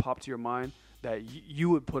songs that just pop to your mind that you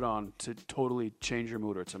would put on to totally change your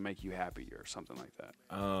mood or to make you happy or something like that.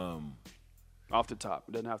 Off the top,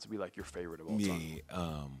 it doesn't have to be like your favorite of all time.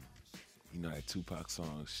 That Tupac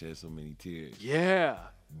song, Shed So Many Tears. Yeah.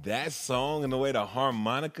 That song and the way the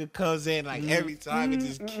harmonica comes in, like every time, it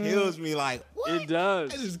just kills me. Like, what? It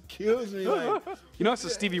does. It just kills me. Like, it's a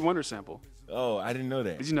Stevie Wonder sample. Oh, I didn't know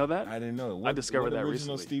that. Did you know that? I didn't know it. I discovered that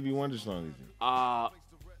original recently. Stevie Wonder song is it?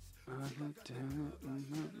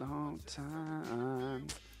 Long time.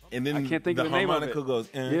 And then I can't think of the name of it. harmonica goes.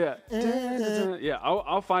 Yeah.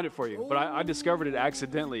 I'll find it for you. But I discovered it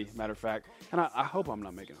accidentally, matter of fact. And I hope I'm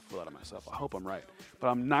not making a fool out of myself. I hope I'm right. But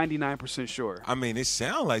I'm 99% sure. I mean, it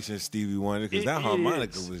sounds like some Stevie Wonder because that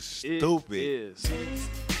harmonica was stupid. It is.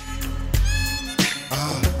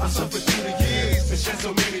 I suffered through the years and shed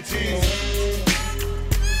so many tears.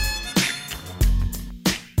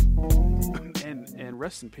 And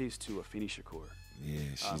rest in peace to Afeni Shakur. Yeah,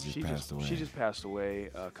 she just passed away. She just passed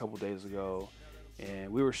away a couple days ago,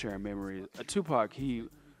 and we were sharing memories. Tupac,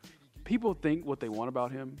 people think what they want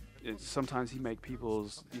about him. Sometimes he make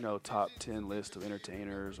people's top 10 list of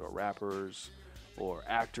entertainers or rappers or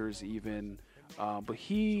actors even, but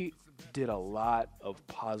he did a lot of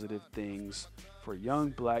positive things for young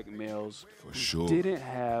black males who sure. didn't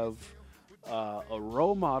have a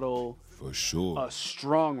role model, For sure. a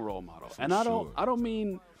strong role model. And I don't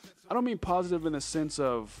mean positive in the sense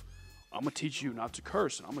of I'm gonna teach you not to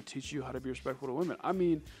curse and I'm gonna teach you how to be respectful to women. I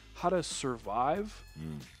mean how to survive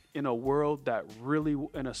in a world that really,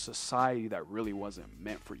 in a society that really wasn't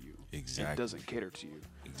meant for you. Exactly. It doesn't cater to you.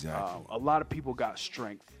 Exactly. A lot of people got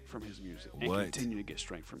strength from his music and What? continue to get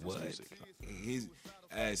strength from his music.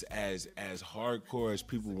 As hardcore as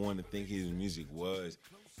people want to think his music was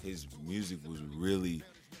really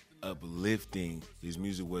uplifting. His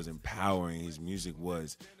music was empowering. His music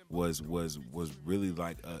was really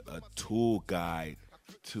like a tool guide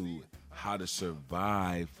to how to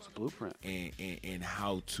survive. It's a blueprint. And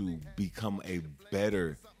how to become a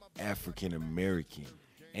better African American.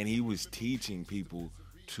 And he was teaching people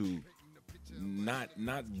to not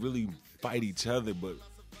really fight each other, but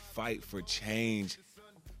fight for change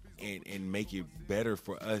and make it better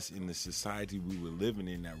for us in the society we were living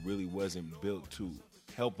in that really wasn't built to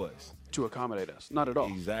help us. To accommodate us. Not at all.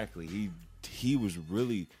 Exactly. He was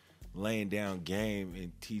really laying down game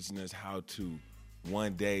and teaching us how to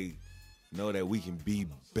one day know that we can be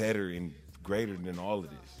better and greater than all of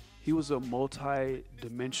this. He was a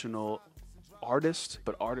multi-dimensional artist,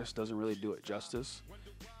 but artist doesn't really do it justice.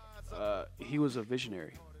 He was a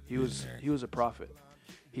visionary. He was a prophet.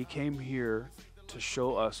 He came here to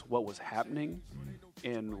show us what was happening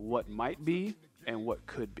and what might be and what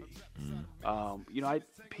could be.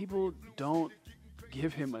 People don't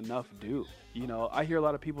give him enough due. I hear a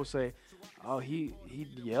lot of people say, "Oh, he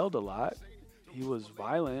yelled a lot. He was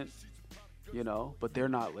violent." But they're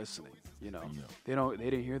not listening. No. They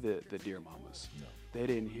didn't hear the Dear Mamas. No. They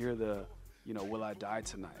didn't hear the, Will I Die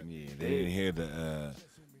Tonight? Yeah, they didn't hear the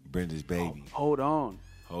Brenda's Baby. Hold on.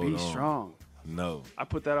 Be on. strong. No. I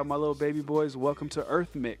put that on my little baby boy's Welcome to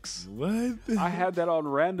Earth mix. What? I had that on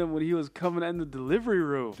random when he was coming in the delivery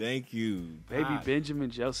room. Thank you. Baby God.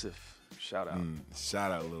 Benjamin Joseph. Shout out.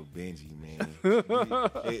 Shout out Lil Benji, man.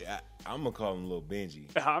 I'm going to call him Lil Benji.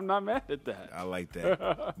 I'm not mad at that. I like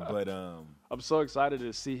that. But I'm so excited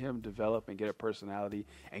to see him develop and get a personality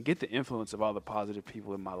and get the influence of all the positive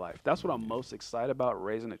people in my life. That's what I'm most excited about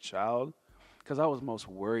raising a child, because I was most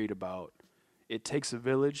worried about it takes a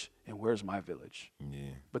village and where's my village?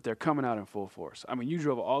 Yeah. But they're coming out in full force. I mean, you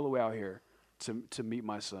drove all the way out here to meet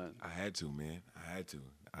my son. I had to, man. I had to.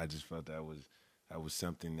 I just felt that was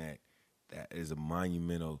something that is a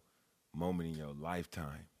monumental moment in your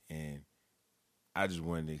lifetime. And I just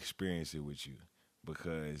wanted to experience it with you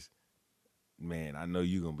because, man, I know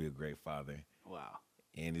you're going to be a great father. Wow.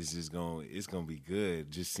 And it's going to be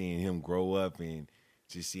good just seeing him grow up and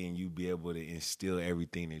just seeing you be able to instill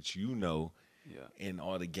everything that you know and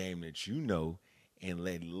all the game that you know and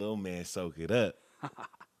let little man soak it up.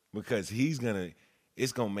 Because it's going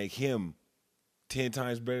to make him 10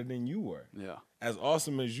 times better than you were. Yeah. As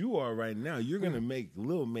awesome as you are right now, you're going to make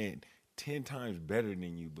little man 10 times better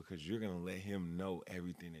than you because you're going to let him know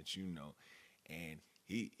everything that you know. And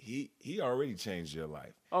he already changed your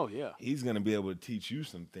life. Oh, yeah. He's going to be able to teach you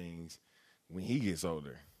some things when he gets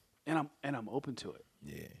older. And I'm open to it.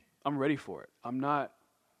 Yeah. I'm ready for it.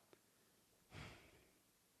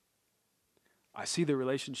 I see the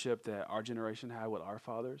relationship that our generation had with our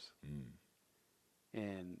fathers.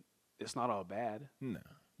 And it's not all bad. No.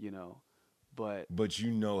 But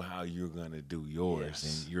you know how you're going to do yours,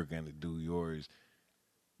 Yes. and you're going to do yours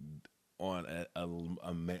on a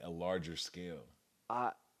larger scale.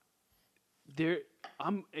 I'm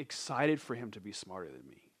excited for him to be smarter than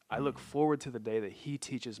me. I look forward to the day that he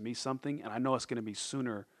teaches me something, and I know it's going to be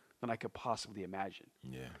sooner than I could possibly imagine.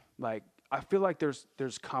 Yeah. Like, I feel like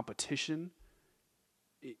there's competition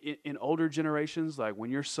in older generations. Like,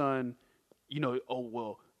 when your son,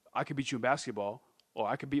 I could beat you in basketball, or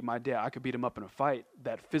I could beat my dad. I could beat him up in a fight.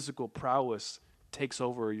 That physical prowess takes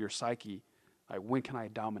over your psyche. Like, when can I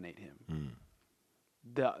dominate him?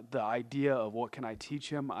 The idea of what can I teach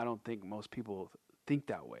him, I don't think most people think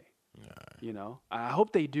that way. I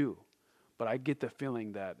hope they do, but I get the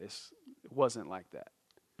feeling that it wasn't like that.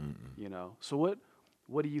 So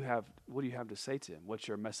what do you have to say to him? What's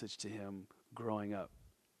your message to him growing up?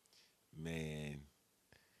 Man,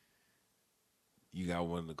 you got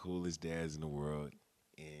one of the coolest dads in the world,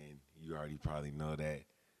 and you already probably know that.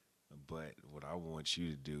 But what I want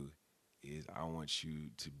you to do is I want you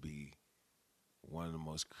to be one of the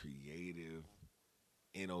most creative,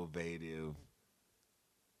 innovative,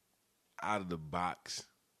 out-of-the-box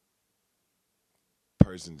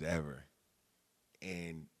persons ever.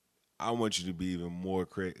 And I want you to be even more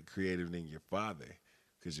creative than your father,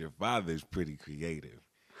 because your father is pretty creative.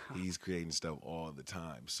 He's creating stuff all the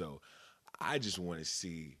time. So I just want to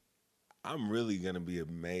see. I'm really gonna be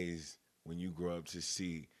amazed when you grow up to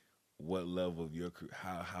see what level of your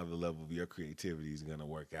how the level of your creativity is gonna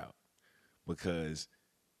work out, because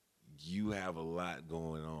you have a lot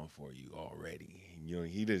going on for you already. You know,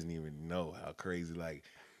 he doesn't even know how crazy. Like,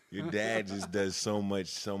 your dad just does so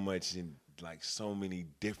much, in like so many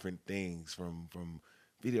different things, from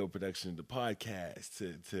video production to podcast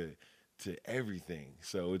to everything.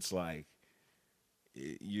 So it's like,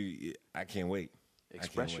 I can't wait.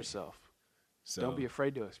 Express yourself. So, don't be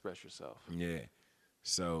afraid to express yourself. Yeah.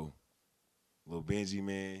 So, Lil Benji,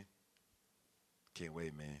 man, can't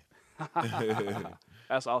wait, man.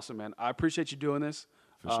 That's awesome, man. I appreciate you doing this.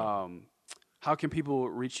 For sure. How can people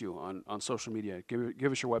reach you on social media?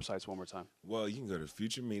 Give us your websites one more time. Well, you can go to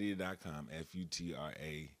futuremedia.com,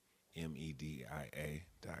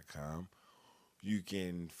 FUTRAMEDIA.com. You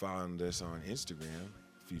can find us on Instagram,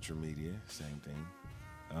 Future Media, same thing.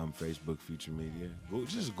 Facebook, Future Media.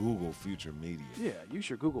 Just Google Future Media. Yeah, use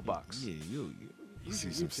your Google box. Yeah, you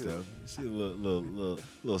see some stuff. You see a little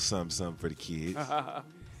something for the kids.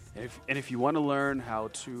 And if you want to learn how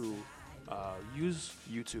to use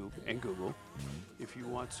YouTube and Google, if you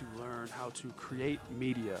want to learn how to create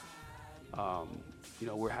media,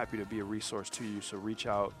 we're happy to be a resource to you. So reach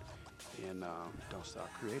out and don't stop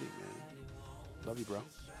creating, man. Love you, bro.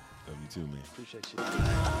 Love you too, man. Appreciate you.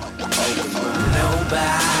 Nobody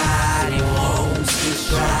wants to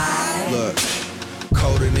try. Look,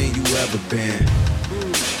 colder than you ever been,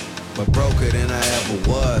 but broker than I ever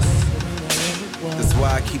was. That's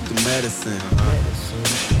why I keep the medicine.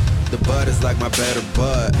 The bud is like my better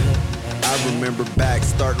bud. I remember back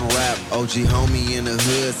starting rap, OG homie in the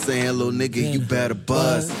hood saying, little nigga, you better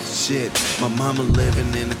buzz. Shit, my mama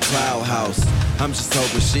living in a cloud house. I'm just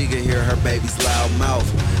hoping she can hear her baby's loud mouth.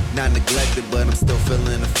 Not neglected, but I'm still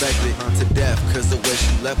feeling affected to death, cause the way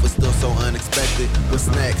she left was still so unexpected. What's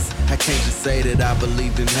next? I can't just say that I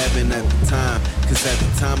believed in heaven at the time, cause at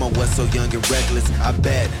the time I was so young and reckless. I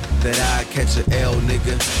bet that I'd catch an L,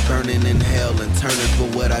 nigga, burning in hell and turning for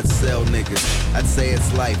what I'd sell, niggas. I'd say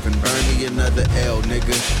it's life and burn me another L,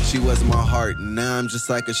 nigga. She was my heart and now I'm just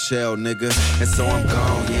like a shell, nigga. And so I'm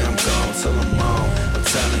gone, yeah, I'm gone till I'm on. I'm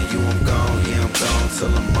telling you I'm gone, yeah, I'm gone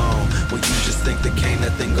till I'm on. When you just think that can't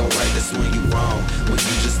nothing go right, that's when you wrong. When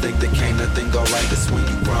you just think that can't nothing go right, that's when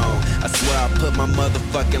you wrong. I swear I put my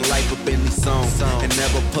motherfucking life up in these songs, and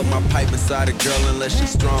never put my pipe inside a girl unless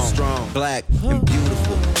she's strong. Black and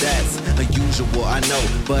beautiful, that's unusual, I know,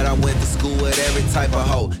 but I went to school with every type of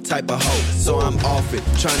hoe. So I'm off it,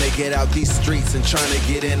 trying to get out these streets and trying to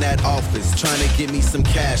get in that office, trying to get me some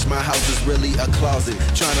cash. My house is really a closet,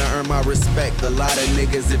 trying to earn my respect. A lot of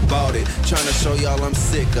niggas that bought it, trying to show y'all I'm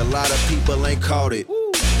sick. A lot of people ain't caught it.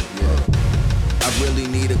 I really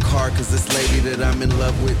need a car, cause this lady that I'm in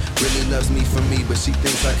love with really loves me for me, but she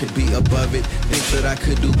thinks I could be above it, thinks that I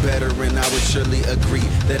could do better, and I would surely agree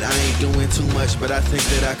that I ain't doing too much, but I think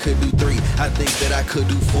that I could do 3. I think that I could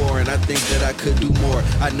do 4, and I think that I could do more.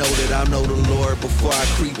 I know that I'll know the Lord before I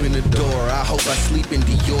creep in the door. I hope I sleep in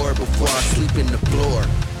Dior before I sleep in the floor.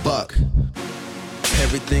 Buck.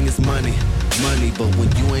 Everything is money, but when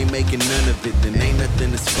you ain't making none of it, then ain't nothing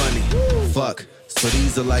that's funny. Fuck. So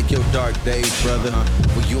these are like your dark days, brother,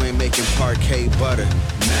 when you ain't making parquet butter.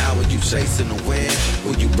 Now when you chasing the wind,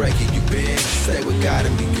 when you breaking you bend, stay with God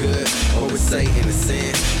and be good, or with Satan and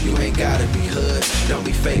sin. You ain't gotta be hood, don't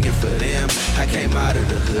be faking for them. I came out of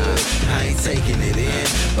the hood, I ain't taking it in,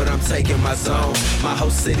 but I'm taking my zone, my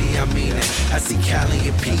whole city, I mean it. I see Cali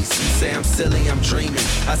and peace, you say I'm silly, I'm dreaming.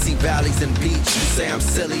 I see valleys and beach, you say I'm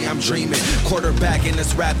silly, I'm dreaming. Quarterback in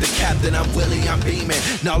this rap, the captain, I'm Willie, I'm beaming.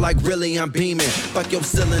 Now like really, I'm beaming. Fuck your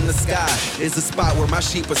still in the sky is a spot where my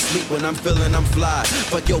sheep asleep when I'm feeling I'm fly.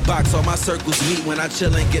 Fuck your box, all my circles meet when I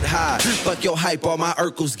chill and get high. Fuck your hype, all my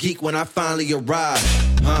Urkels geek when I finally arrive.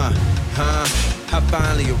 I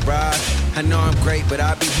finally arrive. I know I'm great, but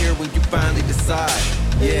I'll be here when you finally decide.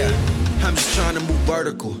 Yeah, I'm just trying to move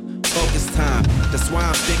vertical. Focus time, that's why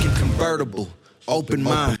I'm thinking convertible. Open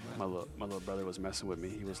mind. My little brother was messing with me.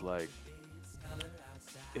 He was like,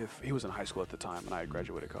 if he was in high school at the time and I had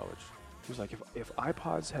graduated college. He was like, if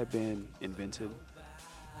iPods had been invented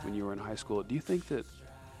when you were in high school, do you think that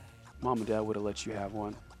mom and dad would have let you have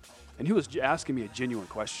one? And he was asking me a genuine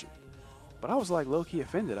question. But I was like low-key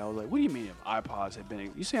offended. I was like, what do you mean if iPods had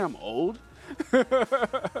been, you say I'm old?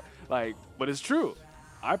 Like, but it's true.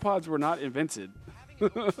 iPods were not invented.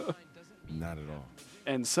 Not at all.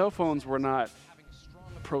 And cell phones were not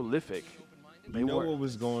prolific. You know what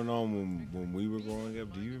was going on when we were growing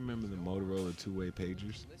up? Do you remember the Motorola two-way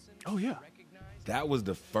pagers? Oh, yeah. That was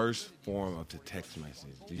the first form of the text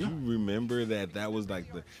message. Did you remember that was like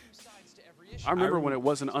I remember when it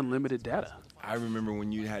wasn't unlimited data. I remember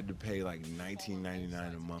when you had to pay like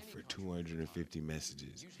 $19.99 a month for 250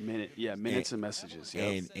 messages. Minutes and messages.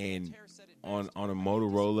 Yeah. And on a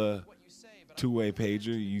Motorola two-way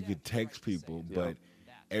pager, you could text people, but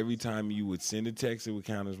every time you would send a text, it would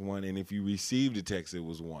count as one, and if you received a text, it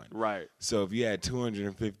was one. Right. So if you had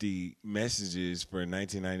 250 messages for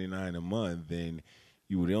 $19.99 a month, then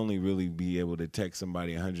you would only really be able to text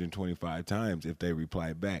somebody 125 times if they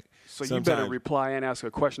reply back. So you better reply and ask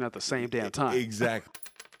a question at the same damn time. Exactly.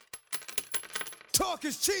 Talk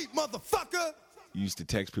is cheap, mother fucker. You used to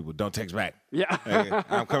text people, don't text back. Yeah. Hey,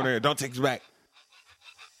 I'm coming here, don't text back.